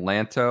Rory and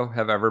Lanto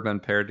have ever been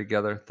paired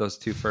together? Those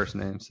two first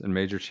names in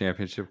major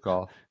championship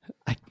golf?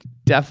 I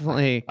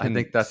definitely can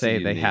think that's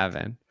say they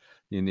haven't.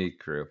 Unique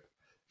group.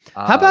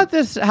 How about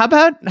this? How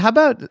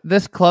about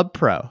this club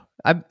pro?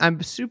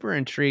 I'm super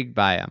intrigued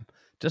by him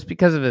just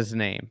because of his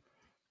name.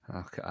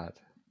 Oh God.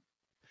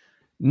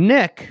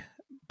 Nick,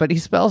 but he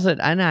spells it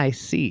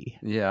N-I-C.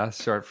 Yeah,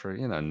 short for,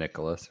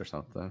 Nicholas or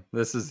something.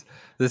 This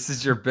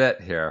is your bit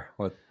here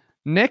with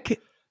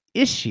Nick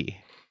Ishii.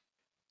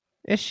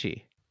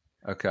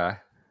 Okay.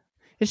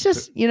 It's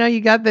just, you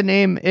got the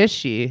name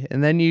Ishii,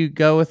 and then you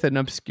go with an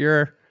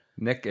obscure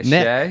Nick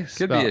Ishii.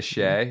 Could be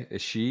spelled.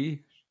 Ishii.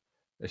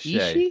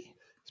 Ishii?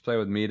 He's played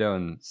with Mito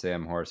and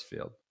Sam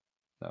Horsfield.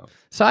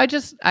 So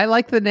I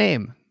like the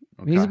name.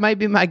 Okay. He might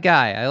be my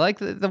guy. I like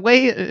the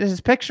way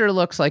his picture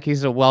looks like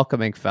he's a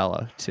welcoming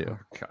fellow, too.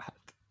 Oh,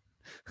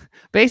 God.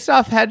 Based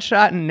off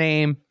headshot and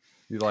name,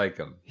 You like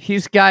him.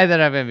 he's a guy that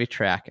I'm going to be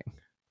tracking.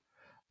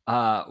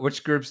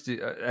 Which groups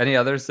any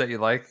others that you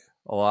like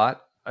a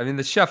lot? I mean,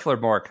 the Scheffler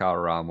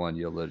Morikawa round one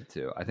you alluded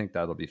to. I think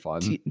that'll be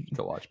fun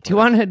to watch. Do you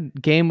want a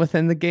game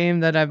within the game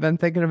that I've been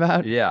thinking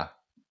about? Yeah.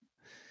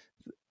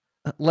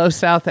 Low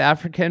South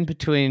African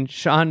between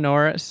Sean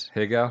Norris,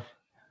 Higo.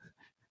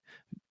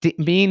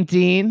 Mean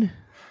Dean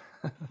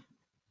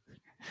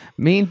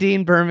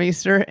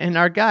Burmeister, and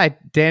our guy,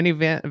 Danny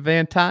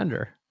Van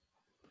Tonder.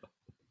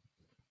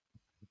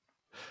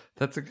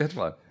 That's a good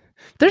one.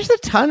 There's a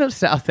ton of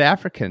South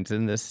Africans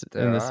in this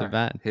There are.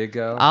 event.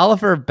 Higo.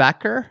 Oliver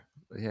Becker.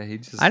 Yeah,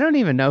 I don't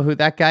even know who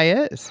that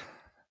guy is.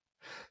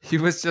 He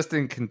was just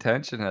in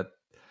contention at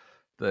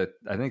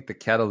I think the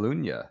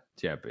Catalunya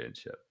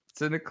Championship.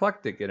 It's an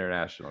eclectic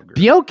international group.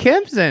 Bio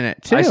Kim's in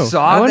it too.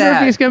 I wonder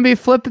that. if he's going to be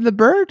flipping the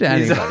bird to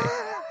anybody.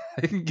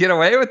 He can get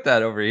away with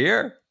that over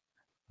here.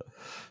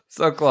 It's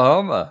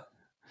Oklahoma.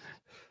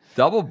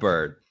 Double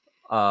bird.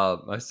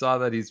 I saw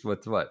that he's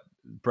with what?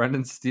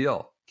 Brendan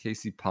Steele,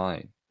 Casey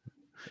Pine.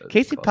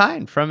 Casey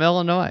Pine from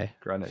Illinois.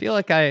 Greenwich. I feel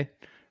like I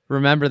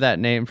remember that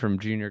name from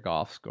Junior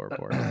Golf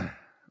Scoreboard.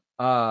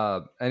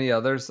 Any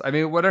others? I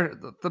mean, what are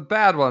the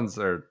bad ones?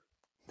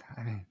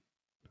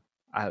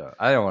 I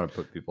don't want to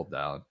put people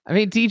down. I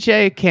mean,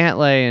 DJ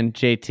Cantlay and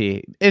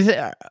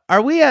JT.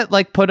 Are we at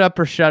like put up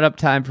or shut up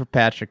time for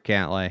Patrick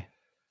Cantlay?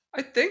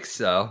 I think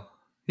so.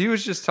 He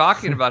was just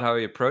talking about how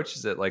he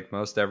approaches it like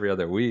most every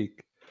other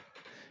week.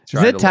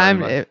 Is it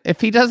time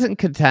if he doesn't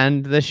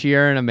contend this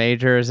year in a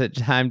major? Is it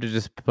time to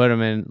just put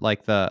him in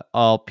like the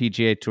all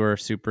PGA Tour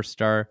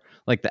superstar,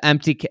 like the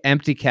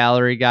empty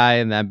calorie guy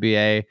in the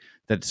NBA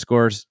that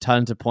scores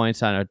tons of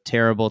points on a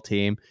terrible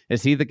team?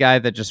 Is he the guy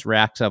that just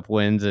racks up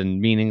wins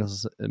and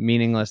meaningless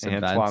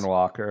Antoine events?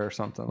 Walker or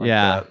something like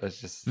that?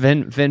 That's just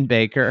Vin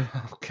Baker.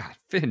 Oh God,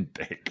 Vin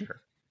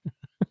Baker.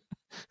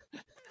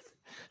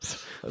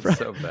 That's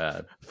so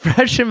bad.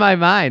 Fresh in my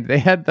mind. They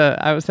had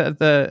I was at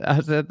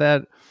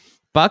that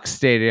Bucks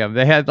stadium.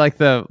 They had like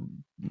the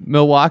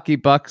Milwaukee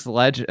Bucks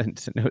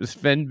legends, and it was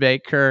Vin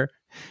Baker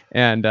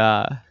and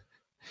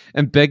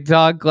Big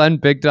Dog, Glenn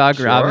Big Dog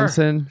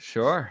Robinson.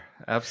 Sure.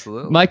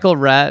 Absolutely. Michael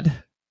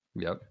Redd.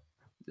 Yep.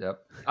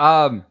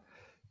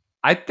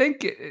 I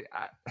think,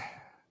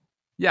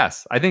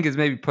 yes, I think it's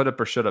maybe put up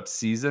or shut up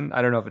season.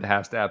 I don't know if it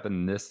has to happen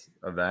in this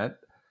event,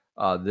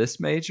 this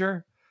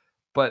major,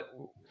 but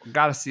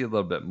got to see a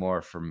little bit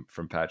more from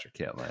Patrick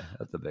Cantlay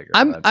at the bigger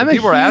event. I'm a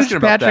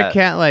huge Patrick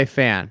Cantlay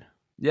fan.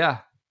 Yeah.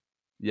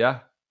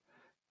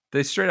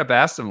 they straight up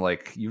asked him,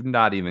 like, you've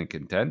not even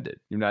contended.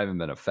 You've not even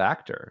been a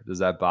factor. Does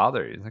that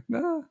bother you? He's like,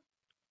 no,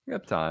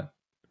 got time.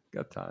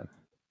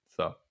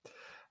 So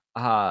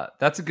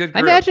that's a good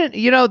group. Imagine,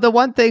 the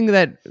one thing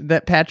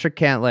that Patrick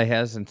Cantlay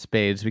has in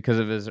spades because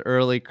of his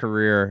early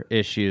career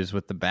issues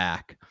with the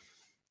back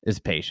is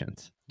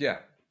patience. Yeah.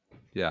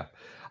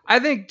 I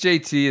think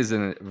JT is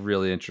in a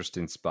really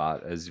interesting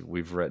spot, as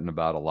we've written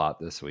about a lot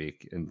this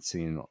week and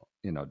seen,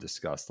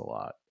 discussed a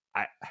lot.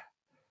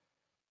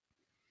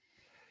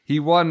 He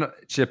won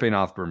chipping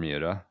off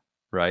Bermuda,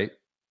 right?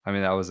 I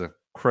mean, that was a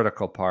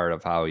critical part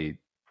of how he,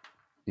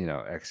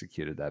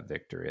 executed that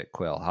victory at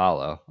Quail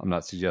Hollow. I'm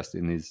not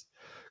suggesting these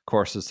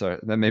courses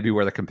that may be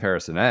where the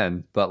comparison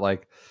ends, but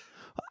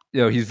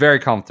he's very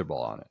comfortable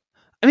on it.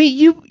 I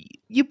mean,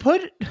 you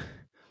put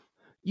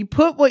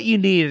what you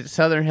need at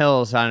Southern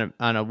Hills on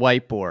a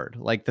whiteboard,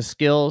 like the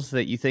skills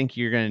that you think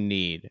you're going to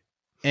need,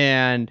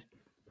 and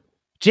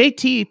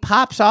JT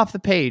pops off the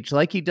page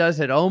like he does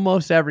at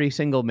almost every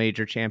single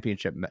major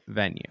championship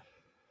venue.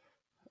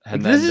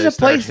 And this is a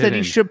place that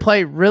he should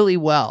play really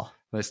well.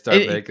 They start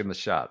making the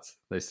shots.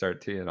 They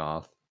start teeing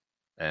off.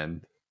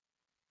 And,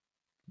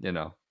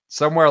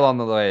 somewhere along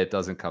the way, it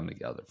doesn't come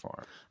together for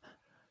him.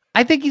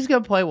 I think he's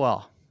going to play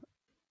well.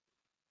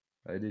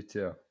 I do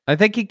too. I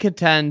think he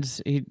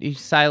contends. He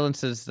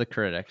silences the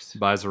critics.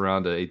 Buys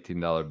around to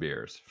 $18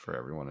 beers for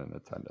everyone in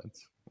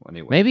attendance.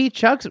 Anyway. Maybe he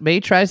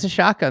tries to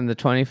shotgun the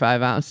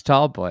 25-ounce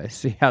tall boy.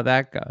 See how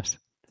that goes.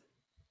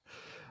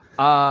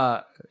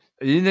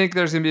 You think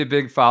there's going to be a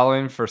big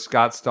following for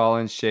Scott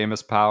Stallings,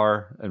 Seamus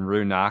Power, and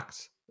Rue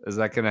Knox? Is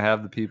that going to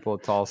have the people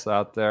at Tulsa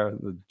out there,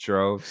 the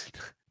droves?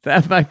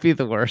 That might be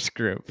the worst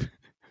group.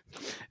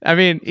 I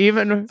mean,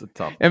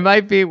 it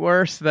might be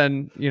worse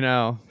than,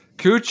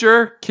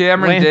 Kuchar,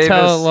 Cameron Lanto,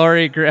 Davis,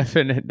 Laurie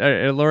Griffin,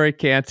 Laurie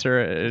Cantor,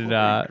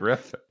 and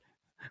Griffin.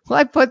 Well,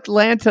 I put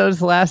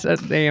Lanto's last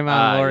name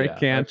on Laurie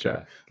Cantor.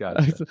 Okay.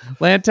 Gotcha.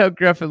 Lanto,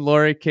 Griffin,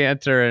 Laurie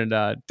Cantor, and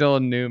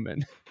Dylan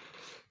Newman.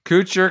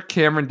 Kuchar,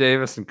 Cameron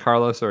Davis, and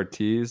Carlos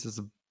Ortiz is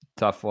a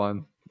tough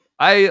one.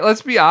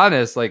 Let's be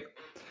honest,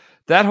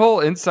 that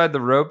whole inside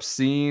the rope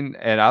scene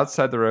and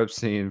outside the rope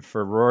scene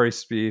for Rory,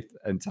 Spieth,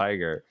 and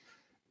Tiger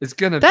is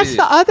going to be That's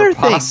the other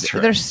thing.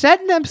 preposterous. They're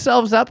setting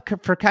themselves up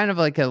for kind of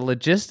like a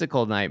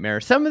logistical nightmare.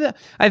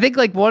 I think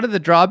one of the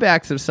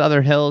drawbacks of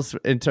Southern Hills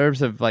in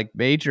terms of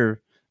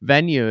major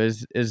venue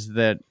is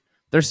that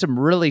there's some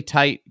really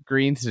tight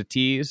greens to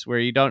tees where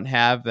you don't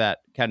have that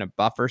kind of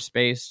buffer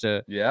space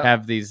to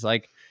have these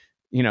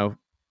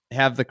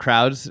have the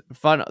crowds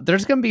fun.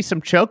 There's going to be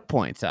some choke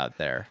points out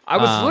there. I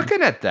was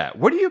looking at that.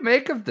 What do you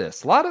make of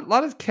this? A lot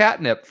of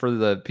catnip for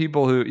the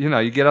people who,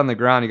 you get on the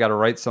ground, you got to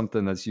write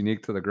something that's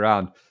unique to the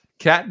ground.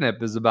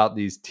 Catnip is about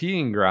these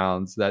teeing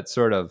grounds that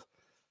sort of,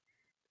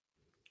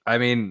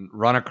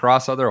 run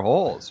across other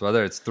holes,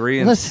 whether it's 3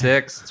 and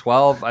 6,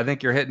 12. I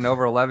think you're hitting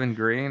over 11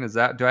 green. Do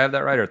I have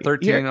that right? Or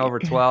 13 over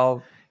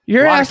 12?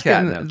 You're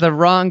asking the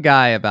wrong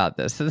guy about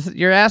this.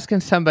 You're asking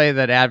somebody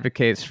that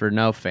advocates for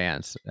no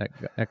fans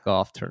at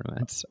golf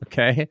tournaments.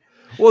 Okay.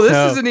 Well,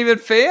 this isn't even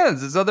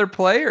fans. It's other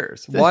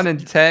players. 1 in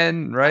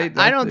 10, right?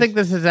 I don't think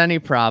this is any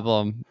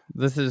problem.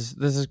 This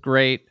is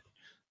great.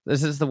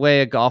 This is the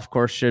way a golf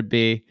course should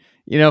be.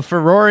 For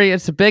Rory,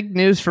 it's a big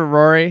news for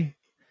Rory.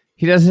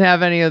 He doesn't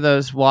have any of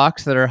those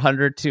walks that are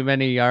 100 too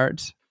many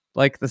yards,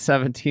 like the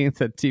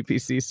 17th at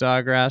TPC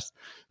Sawgrass.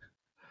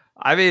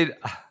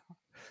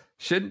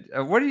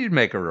 What do you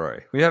make of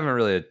Rory? We haven't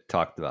really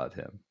talked about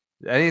him.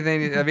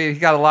 Anything? He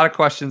got a lot of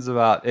questions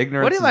about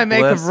ignorance. What do I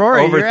make of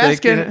Rory? You're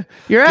asking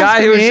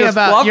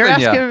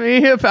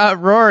me about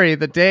Rory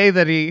the day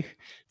that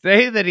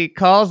he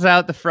calls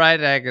out the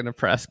fried egg in a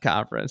press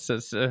conference.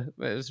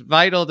 It's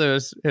vital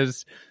to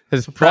his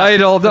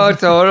vital.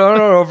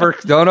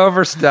 Don't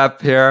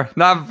overstep here.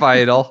 Not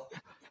vital.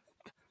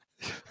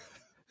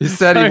 He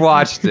said he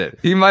watched it.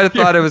 He might have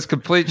thought it was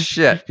complete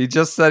shit. He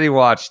just said he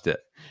watched it.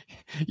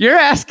 You're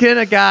asking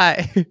a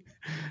guy.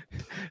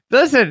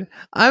 Listen,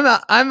 I'm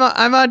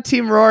on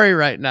Team Rory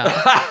right now.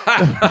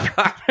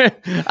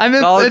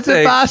 It's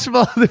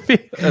impossible to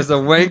be. As a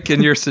wink,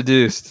 and you're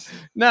seduced.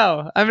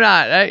 No, I'm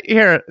not.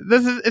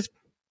 It's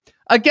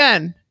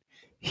again.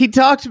 He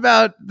talked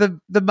about the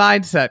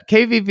mindset.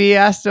 KVV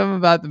asked him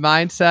about the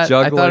mindset.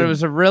 Juggling. I thought it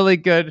was a really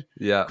good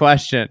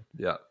question.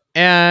 Yeah,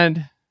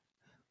 and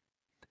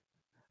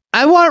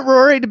I want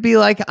Rory to be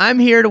like, I'm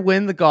here to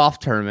win the golf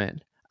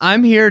tournament.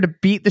 I'm here to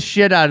beat the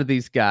shit out of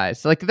these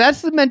guys.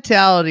 That's the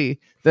mentality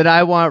that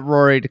I want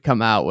Rory to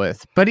come out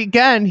with. But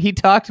again, he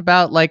talked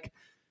about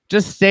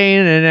just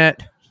staying in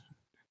it,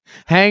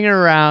 hanging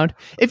around.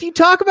 If you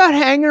talk about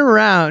hanging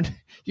around,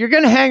 you're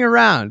going to hang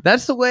around.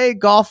 That's the way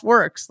golf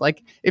works.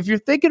 If you're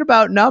thinking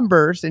about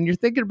numbers and you're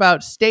thinking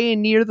about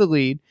staying near the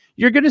lead,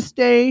 you're going to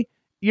stay,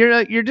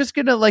 you're just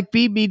going to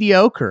be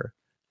mediocre.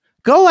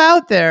 Go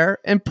out there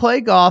and play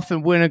golf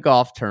and win a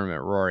golf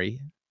tournament, Rory.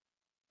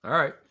 All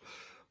right.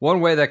 One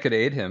way that could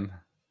aid him,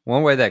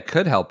 one way that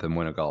could help him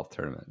win a golf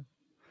tournament.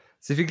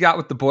 See if he got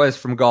with the boys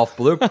from Golf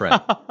Blueprint.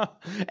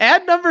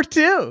 Add number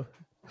 2.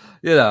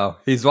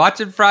 He's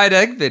watching fried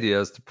egg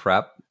videos to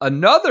prep.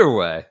 Another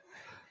way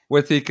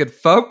with he could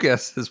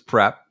focus his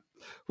prep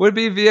would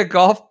be via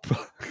golf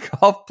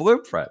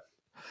blueprint.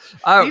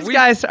 These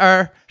guys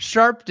are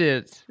sharp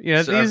dudes.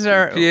 These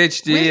are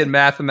PhD in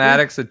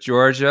mathematics at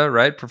Georgia,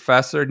 right?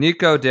 Professor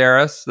Nico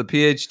Darris. The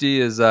PhD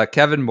is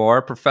Kevin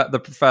Moore, the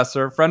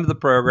professor, friend of the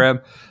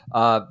program.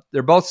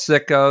 They're both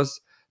sickos.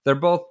 They're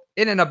both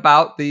in and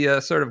about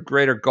the sort of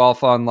greater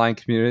golf online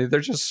community.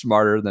 They're just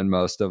smarter than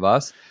most of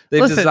us.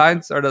 They've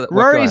designed sort of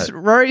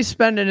Rory's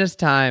spending his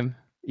time.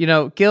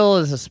 Gil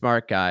is a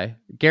smart guy.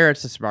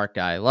 Garrett's a smart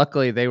guy.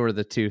 Luckily, they were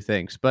the two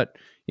things. But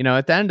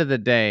at the end of the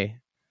day,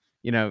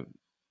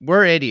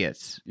 we're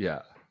idiots.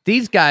 Yeah.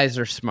 These guys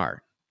are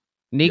smart.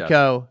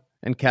 Nico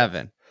and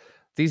Kevin.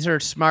 These are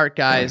smart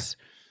guys.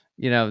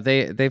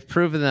 They've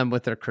proven them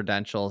with their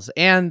credentials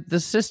and the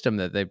system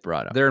that they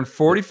brought up. They're in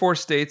 44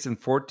 states and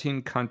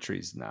 14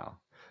 countries now.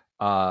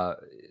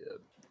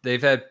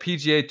 They've had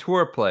PGA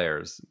Tour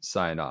players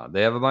sign on.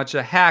 They have a bunch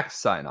of hacks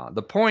sign on.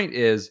 The point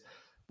is,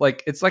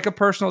 it's like a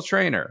personal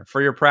trainer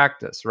for your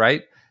practice,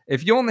 right?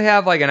 If you only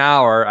have an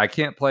hour, I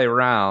can't play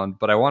around,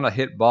 but I want to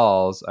hit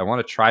balls. I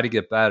want to try to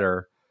get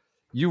better.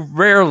 You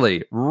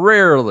rarely,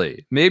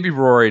 maybe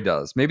Rory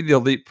does. Maybe the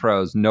elite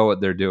pros know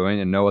what they're doing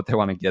and know what they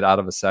want to get out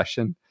of a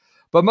session.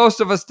 But most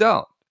of us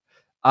don't.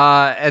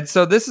 And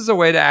so this is a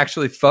way to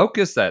actually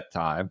focus that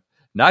time,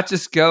 not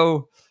just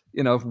go,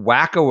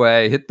 whack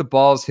away, hit the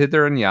balls,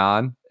 hither and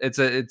yon. It's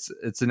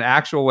an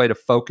actual way to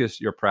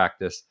focus your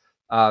practice.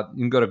 You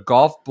can go to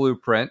Golf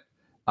Blueprint,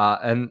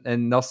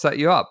 and they'll set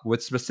you up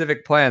with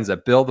specific plans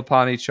that build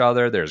upon each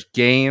other. There's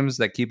games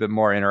that keep it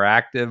more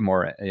interactive,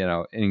 more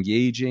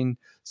engaging.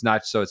 It's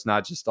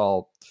not just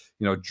all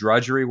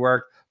drudgery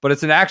work, but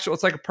it's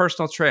like a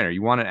personal trainer.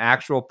 You want an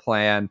actual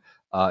plan.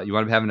 You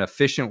want to have an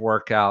efficient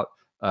workout.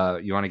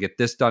 You want to get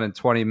this done in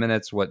 20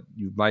 minutes, what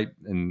you might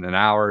in an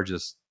hour,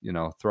 just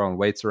throwing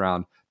weights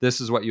around.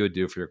 This is what you would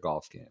do for your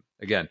golf game.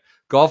 Again,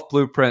 Golf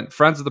Blueprint,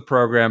 friends of the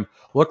program,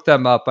 look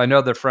them up. I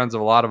know they're friends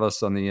of a lot of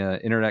us on the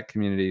internet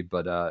community,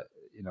 but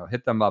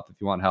hit them up if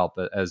you want help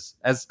as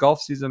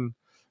golf season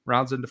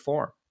rounds into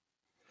form.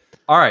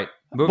 All right,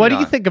 what do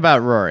you think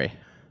about Rory?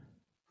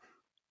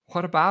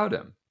 What about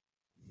him?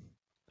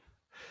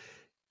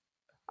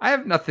 I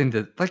have nothing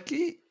to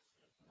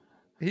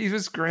He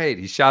was great.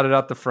 He shouted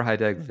out the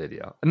fried egg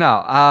video.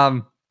 No,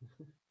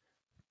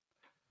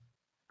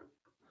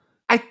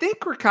 I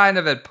think we're kind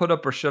of at put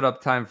up or shut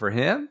up time for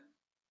him,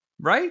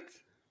 right?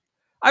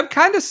 I'm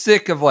kind of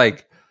sick of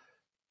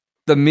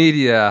the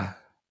media,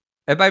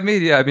 and by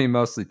media I mean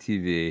mostly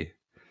TV,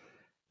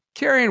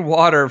 carrying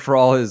water for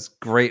all his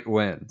great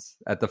wins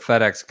at the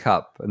FedEx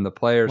Cup and the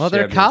Players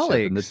Championship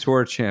colleagues. And the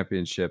Tour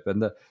Championship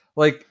and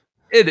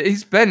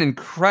he's been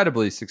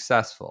incredibly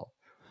successul.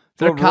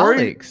 They're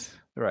colleagues,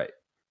 right?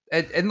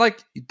 And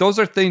those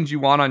are things you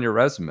want on your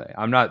resume.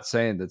 I'm not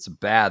saying that's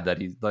bad.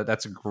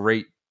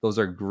 Those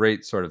are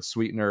great sort of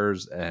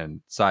sweeteners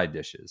and side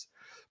dishes.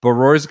 But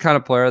Rory's the kind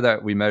of player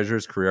that we measure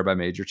his career by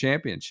major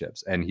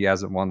championships, and he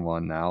hasn't won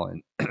one now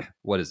in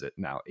what is it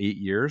now? 8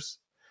 years.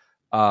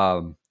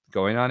 Going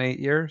on 8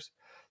 years.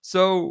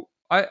 So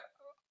I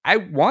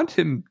want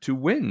him to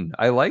win.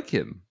 I like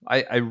him.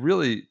 I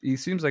really, he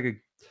seems like a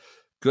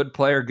good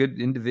player, good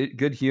individual,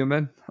 good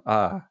human,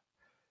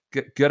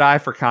 good eye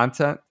for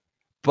content,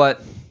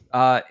 but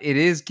it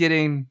is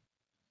getting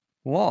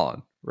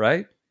long,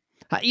 right?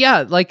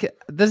 Yeah,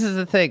 this is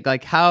the thing.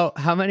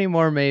 How many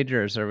more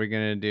majors are we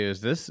going to do?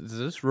 Is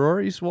this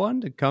Rory's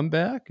one to come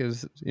back?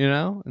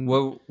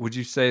 What would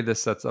you say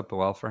this sets up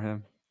well for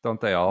him?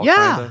 Don't they all?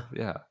 Yeah, kinda?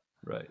 Yeah,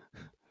 right.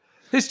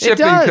 His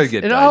chipping could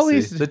get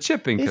dicey. The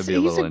chipping could be a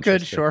little interesting. He's a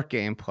good short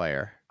game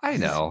player. I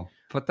know,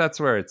 but that's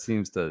where it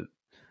seems to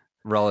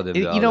relative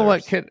to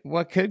others.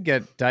 What could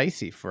get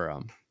dicey for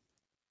him?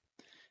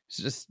 It's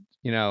just,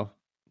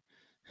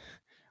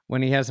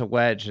 when he has a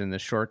wedge in the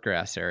short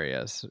grass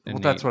areas.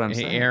 And that's what I'm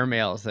saying. He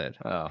airmails it.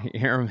 Oh. He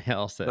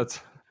airmails it. That's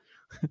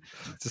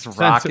just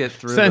rocket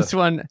through. Since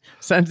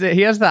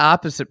he has the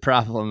opposite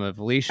problem of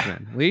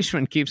Leishman.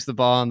 Leishman keeps the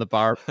ball in the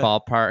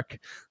ballpark.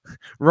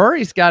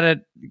 Rory's got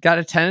a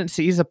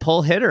tendency. He's a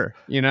pull hitter,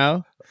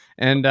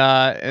 and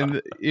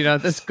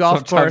this golf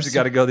Sometimes course. You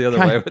got to go the other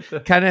way with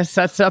it. Kind of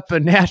sets up a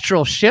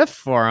natural shift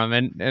for him,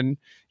 and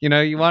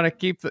you want to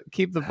keep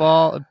the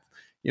ball.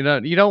 You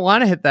don't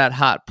want to hit that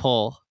hot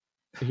pull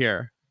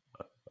here.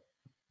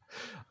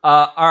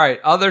 All right,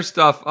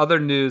 other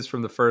news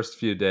from the first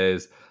few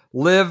days.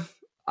 Liv,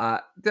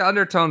 the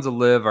undertones of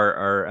Liv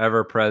are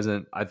ever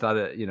present. I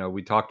thought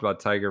we talked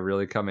about Tiger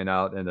really coming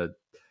out in a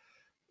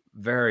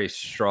very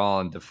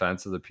strong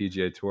defense of the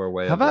PGA Tour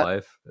way of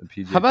life. And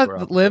PGA how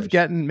about Liv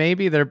getting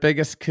maybe their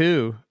biggest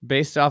coup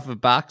based off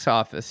of box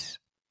office?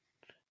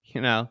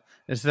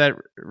 Is that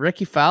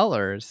Rickie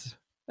Fowler is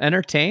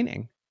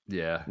entertaining?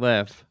 Yeah,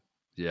 Liv.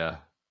 Yeah,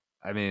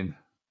 I mean,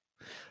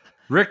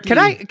 Rickie. Can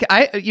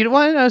I? You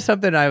want to know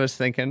something I was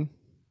thinking?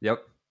 Yep.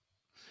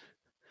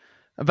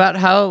 About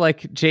how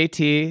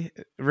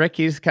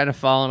Rickie's kind of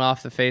fallen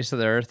off the face of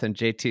the earth, and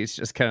JT's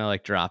just kind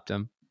of dropped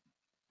him.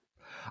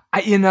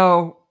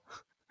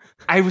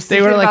 I was They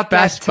thinking were like about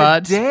best that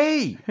buds.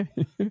 today.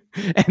 And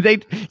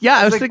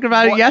I was like, thinking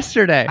about it what-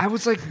 yesterday. I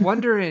was like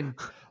wondering,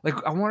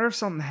 like, I wonder if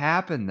something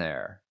happened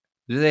there.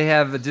 Do they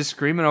have a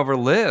disagreement over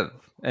Liv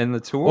and the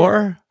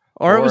tour?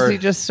 Or was he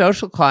just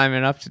social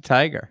climbing up to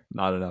Tiger?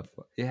 Not enough?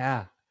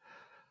 Yeah,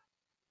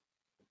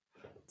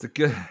 it's a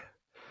good.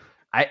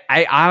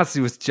 I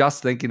honestly was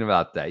just thinking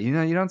about that. You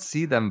know, you don't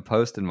see them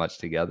posting much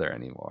together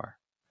anymore.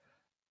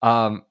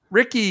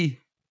 Rickie,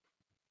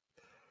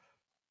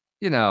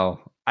 you know,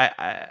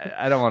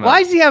 I don't want to.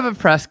 Why does he have a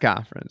press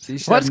conference?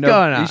 What's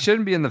going on? He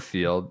shouldn't be in the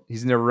field.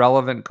 He's an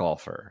irrelevant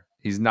golfer.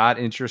 He's not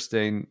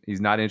interesting. He's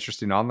not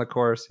interesting on the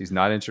course. He's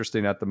not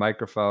interesting at the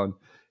microphone.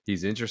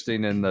 He's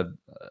interesting in the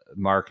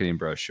marketing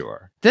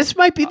brochure. This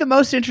might be the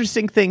most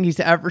interesting thing he's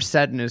ever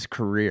said in his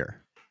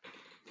career.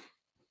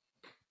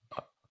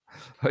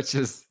 Which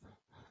is,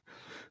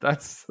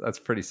 that's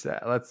pretty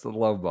sad. That's the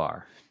low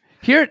bar.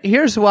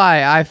 Here's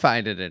why I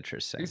find it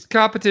interesting. His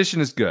competition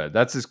is good.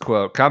 That's his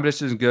quote.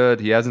 Competition is good.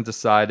 He hasn't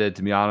decided.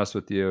 To be honest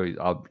with you,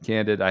 I'll be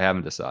candid. I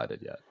haven't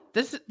decided yet.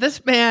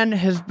 This man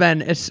has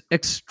been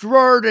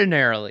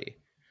extraordinarily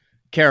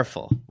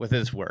careful with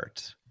his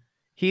words.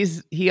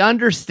 He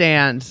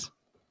understands,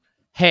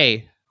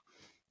 hey,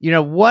 you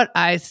know, what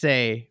I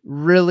say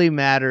really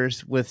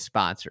matters with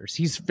sponsors.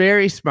 He's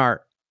very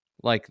smart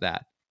like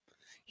that.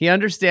 He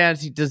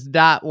understands he does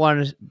not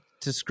want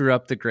to screw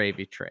up the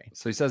gravy train.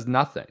 So he says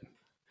nothing.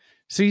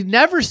 So he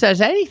never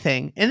says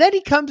anything. And then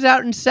he comes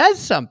out and says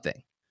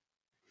something.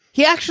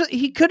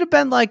 He could have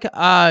been like,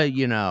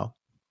 you know,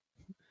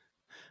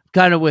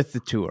 kind of with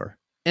the tour.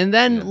 And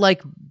then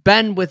like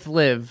Ben with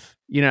Liv,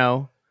 you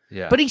know.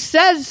 Yeah. But he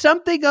says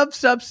something of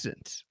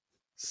substance.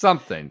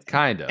 Something,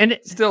 kind of. And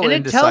it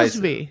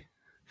indecisive.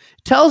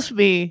 tells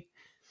me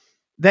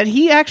that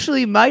he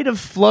actually might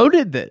have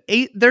floated that.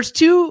 There's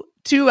two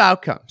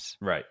outcomes.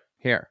 Right.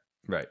 Here.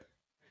 Right.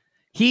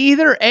 He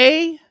either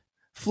A,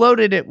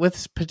 floated it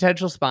with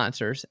potential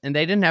sponsors and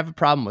they didn't have a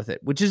problem with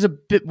it, which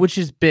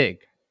is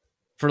big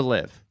for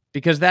Liv,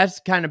 because that's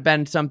kind of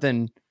been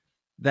something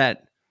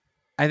that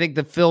I think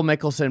the Phil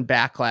Mickelson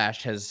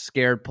backlash has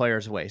scared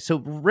players away. So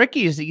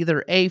Rickie is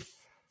either A,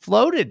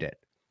 floated it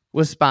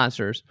with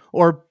sponsors,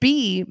 or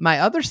B, my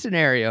other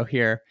scenario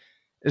here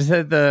is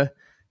that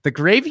the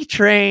gravy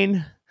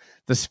train,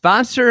 the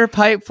sponsor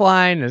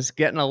pipeline is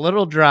getting a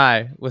little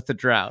dry with the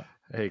drought.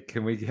 Hey,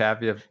 can we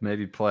have you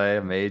maybe play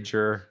a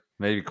major,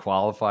 maybe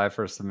qualify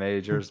for some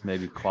majors,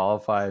 maybe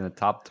qualify in the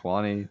top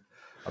 20,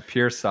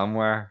 appear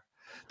somewhere?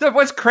 Dude,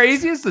 what's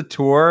crazy is the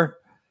tour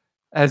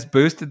has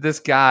boosted this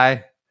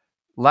guy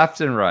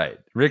left and right.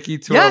 Rickie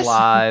Tour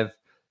Live,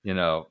 you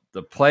know,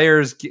 the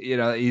players, you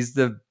know, he's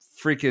the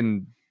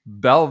freaking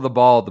belle of the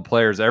ball of the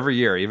players every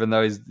year, even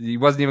though he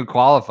wasn't even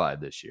qualified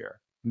this year.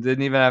 He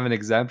didn't even have an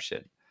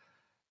exemption.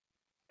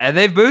 And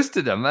they've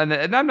boosted him. And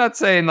I'm not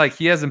saying like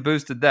he hasn't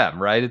boosted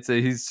them, right?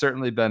 He's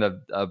certainly been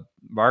a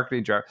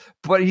marketing driver,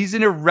 but he's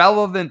an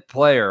irrelevant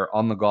player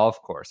on the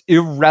golf course.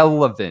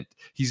 Irrelevant.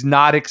 He's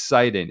not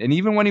exciting. And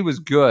even when he was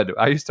good,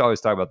 I used to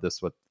always talk about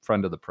this with a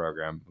friend of the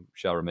program who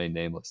shall remain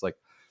nameless. Like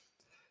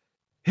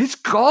his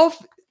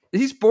golf,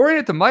 he's boring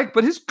at the mic,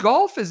 but his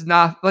golf is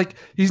not like,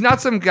 he's not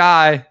some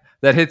guy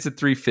that hits at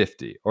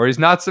 350, or he's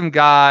not some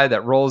guy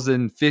that rolls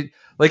in 50.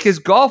 Like his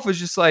golf was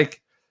just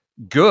like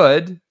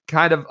good,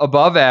 kind of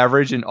above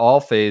average in all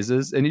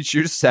phases, and he'd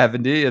shoot a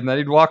 70 and then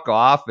he'd walk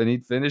off and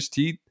he'd finish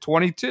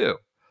T22.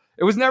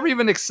 It was never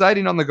even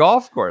exciting on the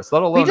golf course,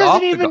 let alone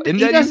off the golf. He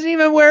doesn't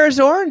even wear his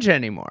orange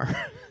anymore.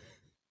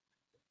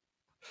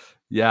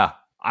 Yeah.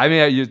 I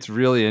mean, it's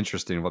really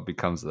interesting what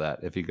becomes of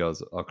that if he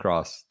goes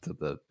across to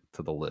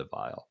the live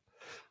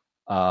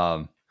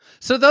aisle.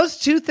 So those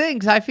two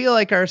things I feel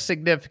like are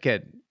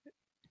significant.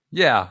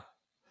 Yeah.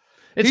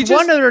 It's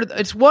one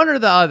or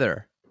the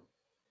other.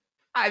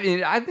 I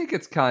mean, I think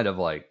it's kind of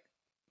like,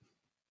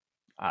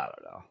 I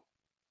don't know,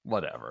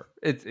 whatever.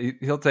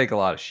 He'll take a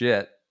lot of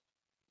shit.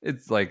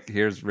 It's like,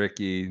 here's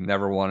Rickie,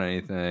 never won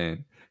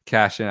anything,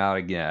 cashing out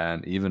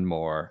again, even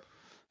more.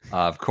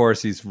 Of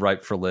course, he's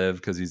ripe for live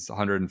because he's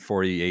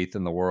 148th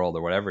in the world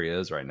or whatever he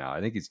is right now.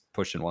 I think he's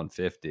pushing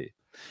 150.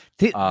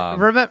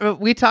 Remember,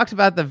 we talked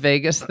about the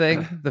Vegas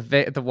thing,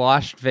 the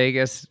washed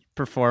Vegas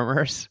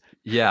performers.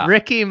 Yeah,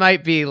 Rickie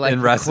might be like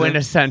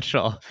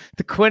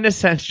the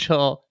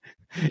quintessential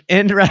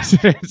in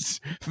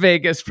residence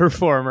Vegas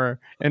performer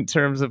in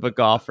terms of a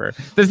golfer.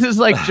 This is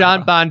like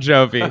John Bon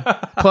Jovi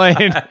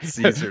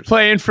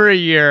playing for a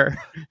year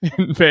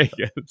in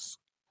Vegas.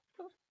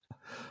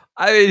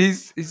 I mean,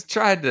 he's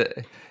tried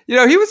to, you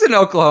know, he was in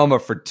Oklahoma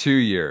for 2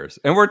 years,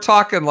 and we're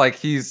talking like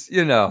he's,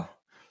 you know,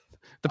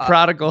 the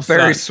prodigal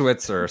Barry son.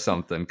 Switzer or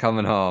something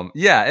coming home.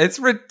 Yeah, it's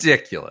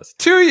ridiculous.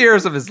 2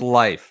 years of his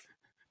life.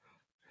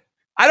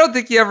 I don't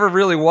think he ever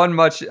really won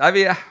much. I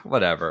mean,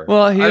 whatever.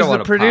 Well, he was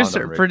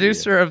the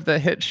producer of the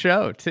hit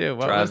show too.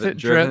 What was it?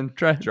 Driven.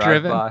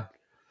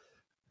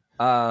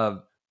 By.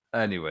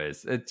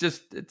 Anyways,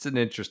 it's an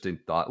interesting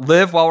thought.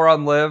 Live while we're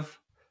on live.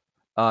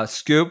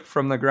 Scoop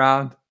from the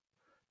ground,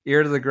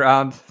 ear to the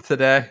ground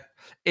today.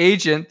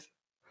 Agent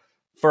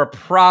for a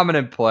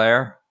prominent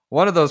player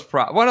one of those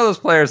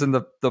players in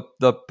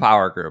the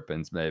power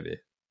groupings, maybe,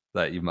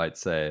 that you might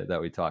say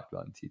that we talked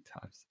about in tea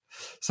times.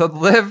 So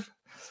Liv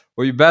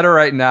will be better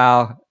right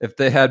now if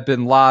they had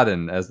Bin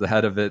Laden as the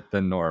head of it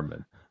than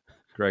Norman,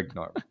 Greg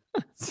Norman.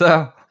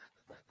 So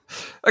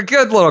a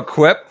good little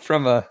quip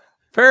from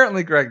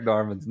apparently Greg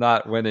Norman's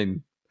not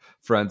winning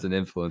friends and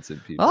influencing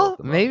people. Well,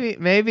 maybe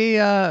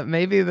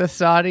the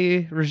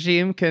Saudi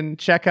regime can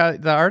check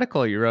out the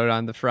article you wrote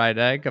on the Fried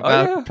Egg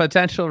about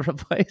potential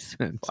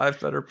replacements. 5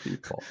 better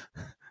people.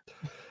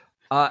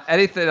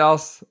 Anything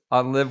else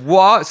on Liv?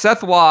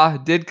 Seth Waugh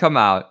did come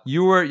out.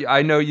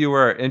 I know you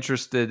were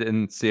interested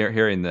in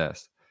hearing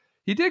this.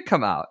 He did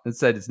come out and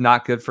said it's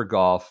not good for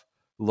golf.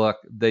 Look,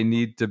 they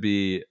need to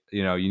be,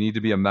 you need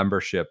to be a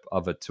membership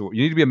of a tour.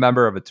 You need to be a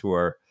member of a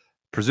tour,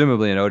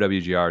 presumably an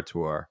OWGR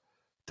tour,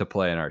 to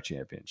play in our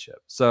championship.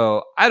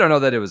 So I don't know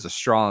that it was a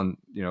strong,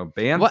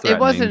 ban. Well, it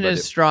wasn't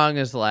as strong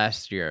as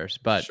last year's,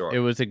 but It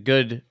was a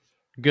good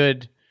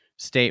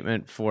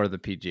statement for the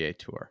PGA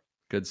Tour.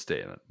 Good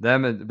statement.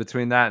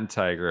 Between that and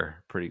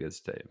Tiger, pretty good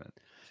statement.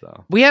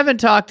 So we haven't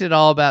talked at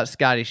all about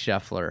Scottie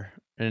Scheffler,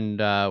 and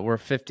we're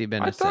 50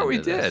 minutes. I thought we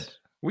this. did.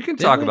 We can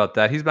talk about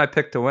that. He's my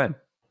pick to win.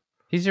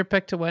 He's your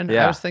pick to win?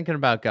 Yeah. I was thinking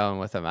about going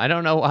with him. I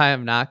don't know why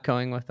I'm not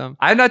going with him.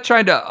 I'm not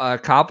trying to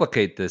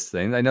complicate this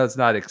thing. I know it's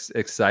not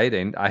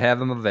exciting. I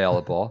have him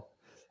available.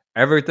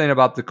 Everything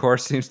about the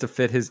course seems to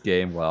fit his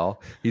game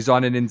well. He's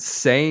on an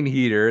insane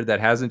heater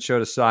that hasn't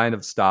showed a sign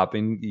of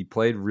stopping. He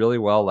played really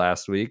well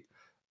last week.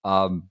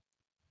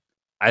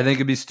 I think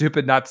it'd be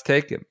stupid not to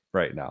take him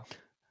right now.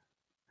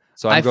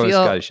 So I'm going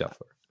Scottie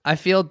Scheffler. I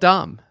feel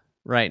dumb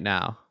right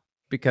now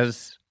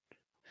because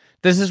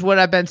this is what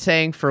I've been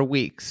saying for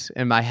weeks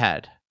in my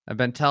head. I've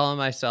been telling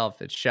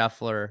myself it's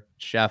Scheffler.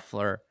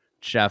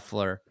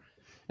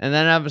 And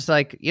then I was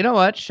like, you know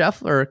what?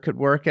 Scheffler could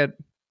work at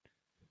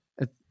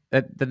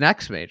the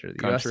next major, the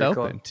Country US Club.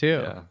 Open,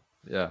 too.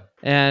 Yeah.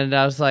 And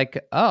I was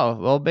like, oh,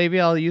 well, maybe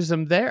I'll use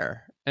him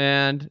there.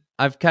 And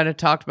I've kind of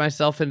talked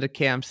myself into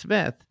Cam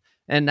Smith.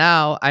 And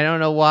now I don't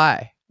know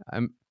why.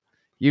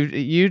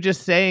 You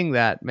just saying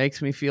that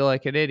makes me feel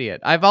like an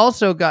idiot. I've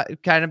also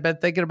kind of been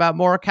thinking about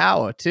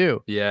Morikawa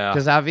too. Yeah.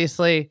 Because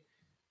obviously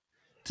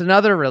it's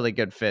another really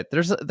good fit.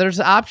 There's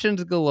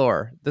options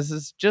galore. This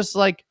is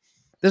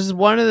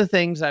one of the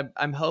things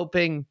I'm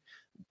hoping.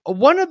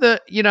 One of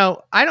the,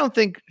 I don't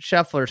think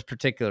Scheffler's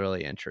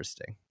particularly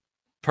interesting.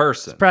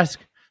 Person.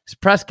 His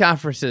press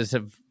conferences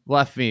have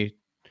left me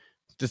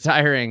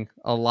desiring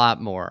a lot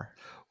more.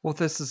 Well,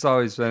 this has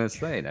always been his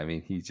thing. I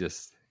mean, he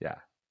just, yeah.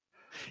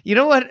 You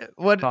know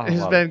what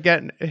has been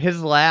getting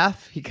his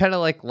laugh? He kind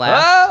of like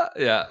laughs.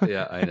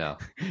 Yeah, I know.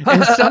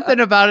 There's something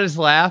about his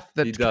laugh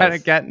that's kind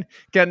of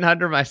getting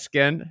under my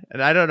skin,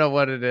 and I don't know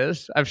what it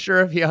is. I'm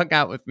sure if he hung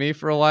out with me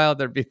for a while,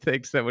 there'd be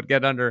things that would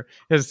get under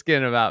his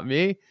skin about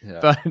me. Yeah.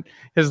 But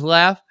his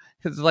laugh,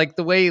 like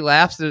the way he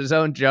laughs at his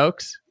own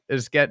jokes,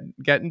 is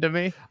getting to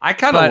me. I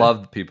kind of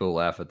love people who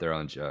laugh at their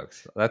own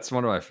jokes. That's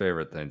one of my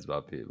favorite things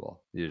about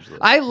people. Usually,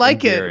 I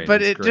like it,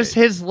 but it just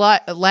his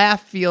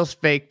laugh feels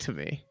fake to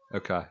me.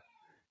 Okay.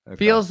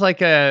 Feels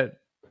like a,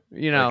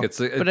 like it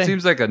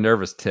seems like a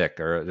nervous tick,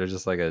 or there's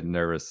just like a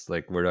nervous,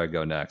 like, where do I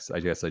go next?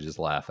 I guess I just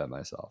laugh at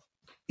myself.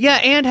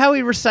 Yeah, and how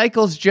he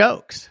recycles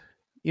jokes,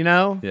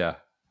 Yeah.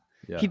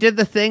 He did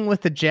the thing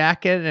with the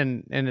jacket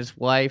and his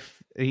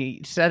wife.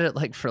 He said it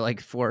like for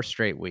 4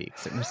 straight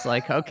weeks. And it's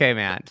like, okay,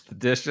 man. The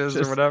dishes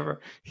or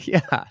whatever?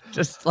 Yeah,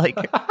 just like...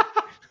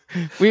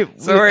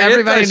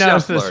 everybody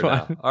knows this one.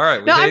 Now. All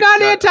right. No, I'm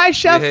not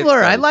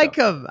anti-Scheffler. I like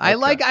him.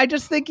 Okay. I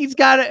just think he's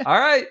got it. All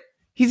right.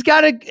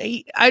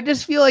 I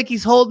just feel like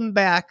he's holding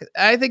back.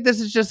 I think this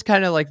is just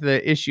kind of like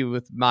the issue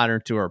with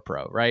modern tour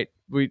pro, right?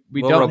 We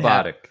don't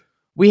robotic.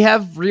 We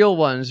have real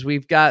ones.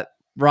 We've got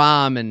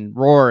Rahm and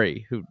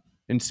Rory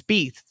and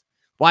Spieth.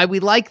 Why we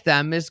like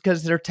them is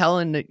because they're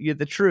telling you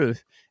the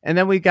truth. And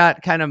then we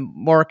got kind of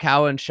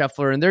Morikawa and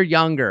Scheffler, and they're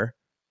younger,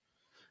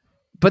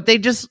 but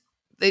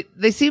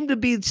they seem to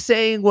be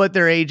saying what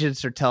their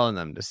agents are telling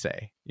them to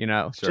say.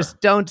 Sure.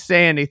 Just don't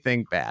say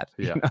anything bad.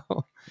 Yeah.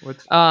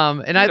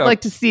 And I'd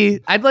like to see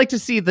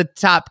the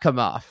top come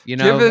off.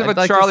 Given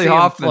what Charlie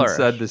Hoffman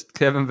said to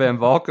Kevin Van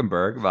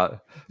Valkenburg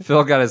about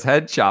Phil got his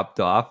head chopped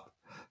off,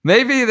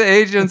 maybe the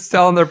agents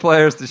telling their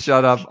players to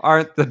shut up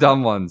aren't the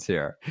dumb ones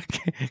here.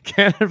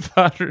 Cannon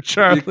fodder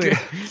Charlie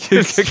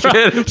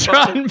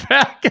trotting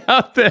back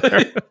out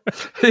there.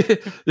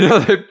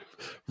 They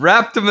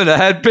wrapped him in a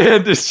head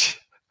bandage,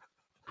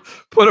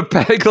 put a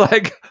peg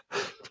leg,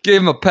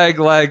 gave him a peg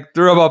leg,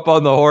 threw him up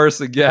on the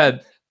horse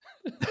again,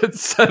 and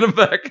sent him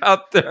back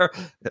out there.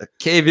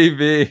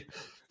 KVV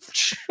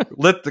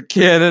lit the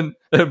cannon,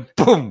 and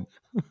boom.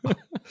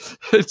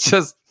 It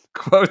just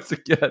quotes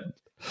again.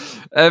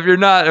 If you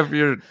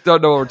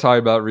don't know what we're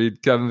talking about,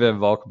 read Kevin Van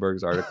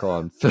Valkenburg's article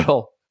on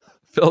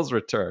Phil's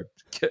return.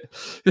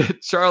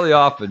 Charlie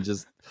Hoffman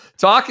just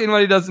talking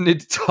when he doesn't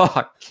need to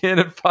talk.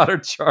 Cannon fodder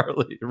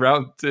Charlie,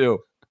 round 2.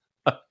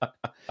 I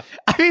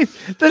mean,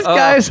 this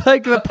guy's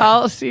like the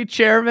policy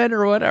chairman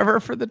or whatever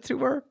for the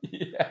tour.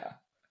 Yeah.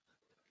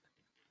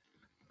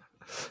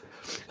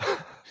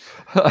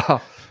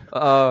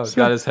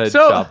 Got his head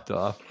chopped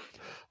off.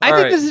 I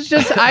think this is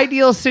just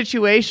ideal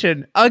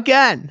situation.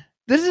 Again,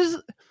 this is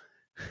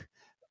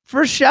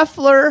for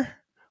Scheffler,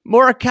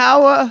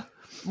 Morikawa,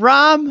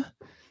 Rahm.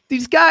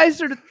 These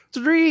guys are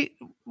three.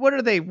 What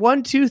are they?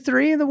 1, 2,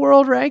 3 in the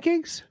world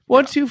rankings?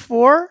 1, 2,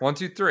 4? 1,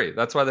 2, 3.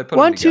 That's why they put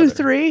 1, them together. 2,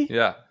 3.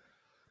 Yeah.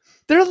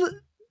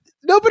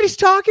 Nobody's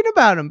talking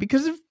about them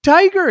because of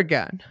Tiger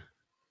again.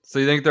 So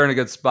you think they're in a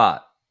good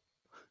spot?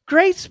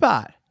 Great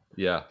spot.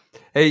 Yeah.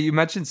 Hey, you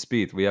mentioned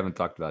Spieth. We haven't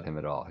talked about him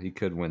at all. He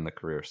could win the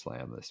career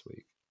slam this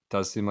week.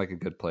 Does seem like a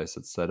good place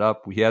it's set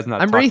up. He has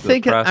not. I'm talked to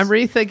the press.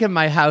 rethinking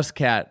my house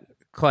cat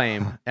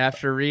claim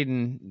after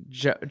reading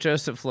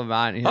Joseph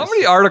Lavagna. How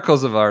many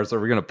articles of ours are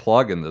we going to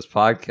plug in this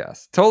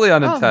podcast? Totally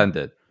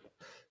unintended.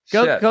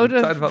 Go to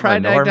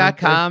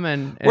prideegg.com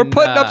and we're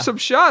putting up some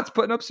shots,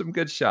 putting up some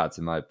good shots,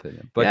 in my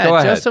opinion. But go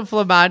ahead. Joseph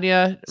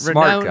Lavagna,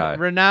 Smart guy.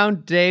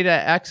 renowned data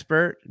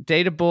expert,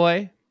 data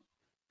boy.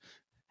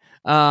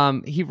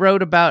 He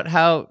wrote about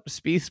how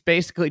Spieth's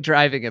basically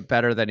driving it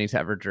better than he's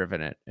ever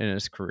driven it in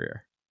his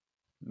career.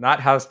 Not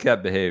house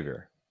cat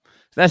behavior.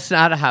 That's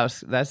not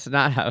house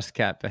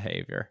cat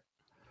behavior.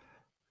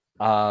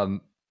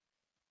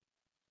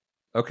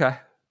 Okay.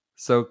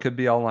 So it could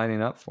be all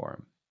lining up for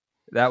him.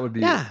 That would be.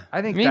 Yeah,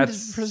 I think mean,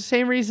 that's for the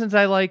same reasons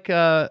I like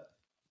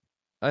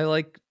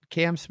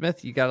Cam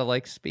Smith. You got to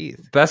like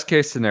Spieth. Best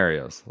case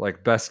scenarios.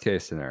 Like best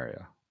case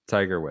scenario,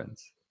 Tiger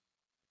wins.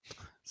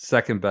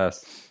 Second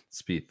best,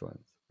 Spieth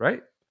wins.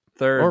 Right?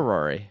 Third, or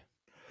Rory.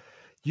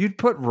 You'd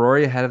put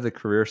Rory ahead of the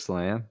career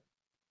slam.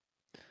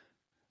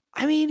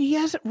 I mean,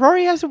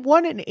 Rory hasn't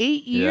won in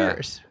 8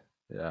 years.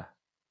 Yeah.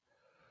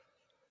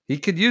 He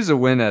could use a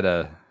win at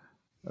a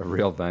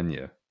real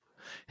venue.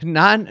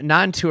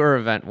 Non-tour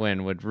event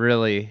win would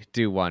really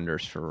do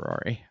wonders for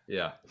Rory.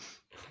 Yeah.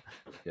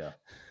 Yeah.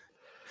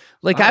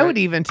 Like I would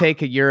even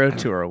take a Euro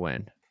Tour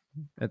win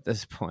at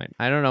this point.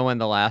 I don't know when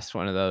the last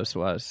one of those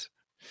was.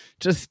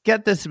 Just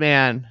get this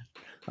man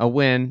a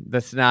win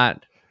that's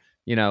not,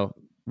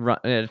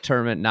 a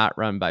tournament not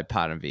run by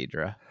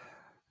Pontevedra.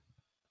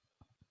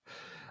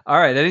 All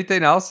right.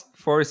 Anything else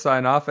before we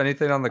sign off?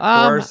 Anything on the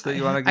course that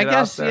you want to get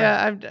out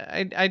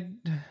there? Yeah.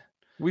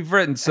 We've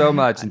written so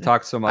much and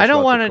talked so much. I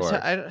don't want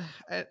to.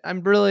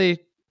 I'm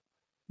really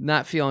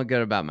not feeling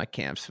good about my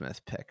Cam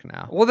Smith pick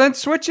now. Well, then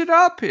switch it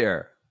up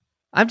here.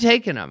 I'm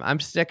taking him. I'm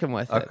sticking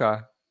with it.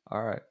 Okay.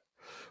 All right.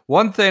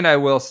 One thing I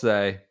will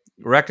say,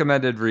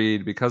 recommended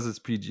read, because it's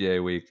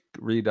PGA week,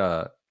 read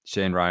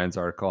Shane Ryan's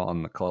article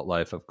on the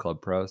life of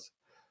club pros.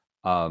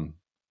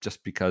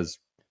 Just because,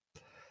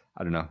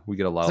 I don't know, we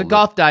get a lot of... It's a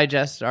Golf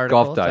Digest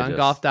article. Golf Digest. It's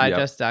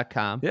on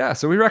golfdigest.com. Yep. Yeah,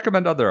 so we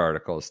recommend other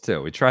articles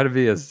too. We try to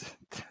be as,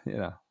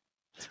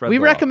 we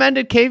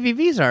recommended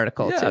KVV's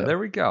article too. Yeah, there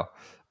we go.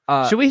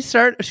 Should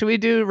we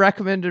do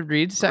recommended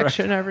read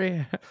section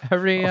every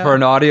for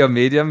an audio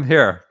medium?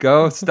 Here,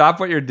 go stop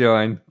what you're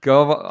doing.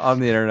 Go on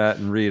the internet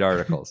and read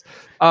articles.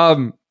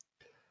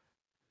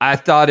 I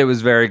thought it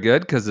was very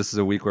good because this is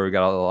a week where we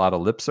got a lot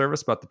of lip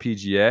service about the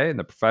PGA and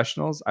the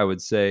professionals. I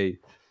would say,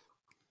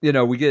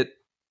 we get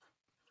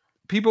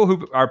people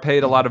who are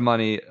paid a lot of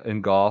money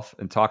in golf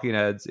and talking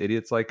heads,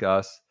 idiots like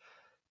us,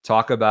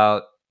 talk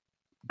about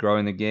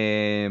growing the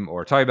game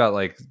or talk about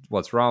like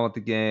what's wrong with the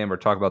game or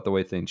talk about the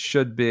way things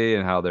should be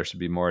and how there should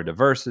be more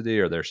diversity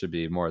or there should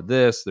be more of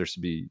this. There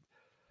should be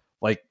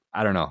like,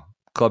 I don't know,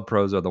 club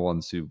pros are the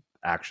ones who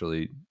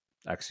actually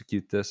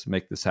execute this,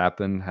 make this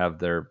happen, have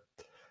their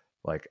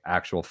like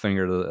actual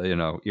finger to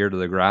the, ear to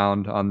the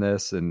ground on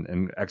this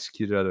and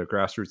execute it at a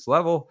grassroots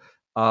level.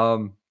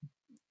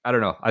 I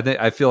don't know.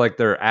 I feel like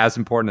they're as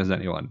important as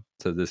anyone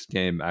to this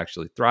game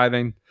actually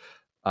thriving.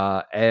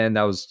 And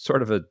that was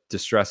sort of a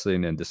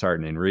distressing and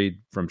disheartening read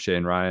from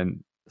Shane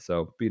Ryan.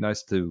 So be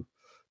nice to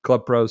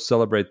club pros,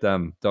 celebrate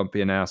them. Don't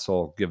be an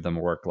asshole. Give them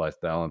a work-life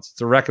balance.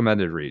 It's a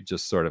recommended read.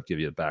 Just sort of give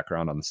you a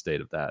background on the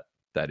state of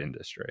that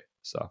industry.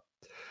 So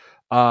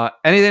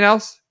anything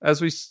else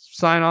as we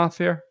sign off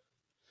here?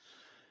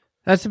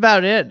 That's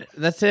about it.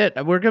 That's it.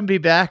 We're going to be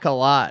back a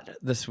lot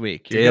this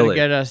week. You'll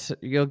get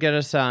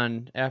us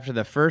on after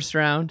the first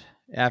round,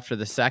 after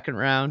the second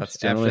round,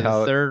 after the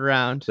third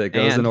round. It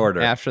goes in order.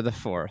 After the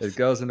fourth. It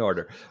goes in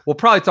order. We'll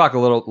probably talk a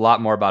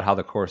lot more about how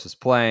the course is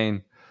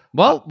playing.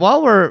 Well,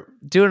 while we're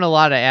doing a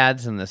lot of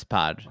ads in this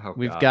pod,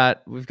 we've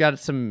got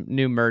some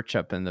new merch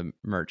up in the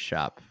merch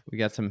shop. We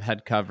got some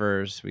head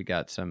covers. We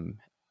got some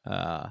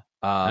I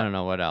don't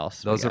know what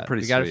else. Those are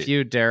pretty sweet. We got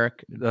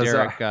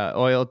a few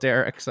oil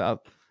derricks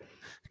up.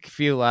 A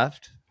few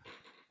left.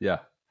 Yeah.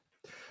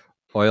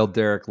 Oil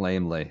Derek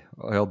lamely.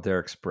 Oil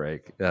Derek's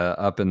break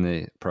up in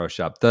the pro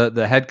shop.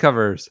 The head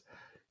covers,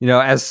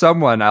 as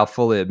someone, I'll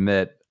fully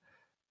admit,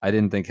 I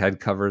didn't think head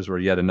covers were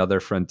yet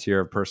another frontier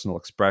of personal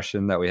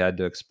expression that we had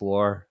to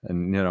explore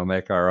and,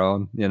 make our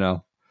own.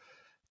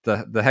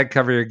 The head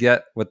cover you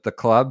get with the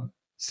club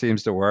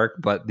seems to work,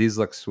 but these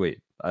look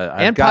sweet.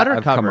 I've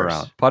come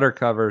around. Putter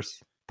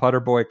covers, putter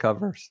boy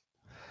covers,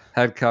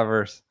 head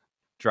covers.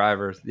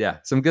 Drivers. Yeah,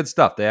 some good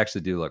stuff. They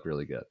actually do look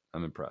really good.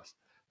 I'm impressed.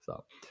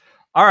 So,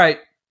 all right.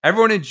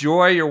 everyone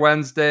enjoy your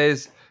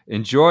Wednesdays.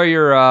 Enjoy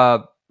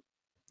your,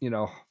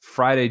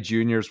 Friday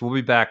juniors. We'll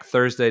be back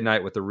Thursday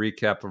night with a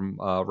recap from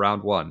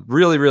round 1.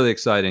 Really, really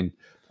exciting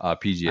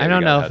PGA. I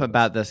don't know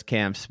about this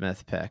Cam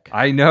Smith pick.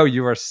 I know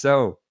you are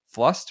so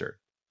flustered.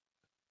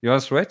 You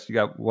want to switch? You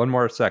got one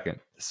more second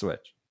to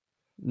switch.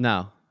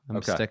 No, I'm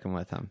Okay. sticking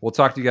with him. We'll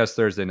talk to you guys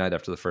Thursday night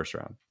after the first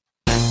round.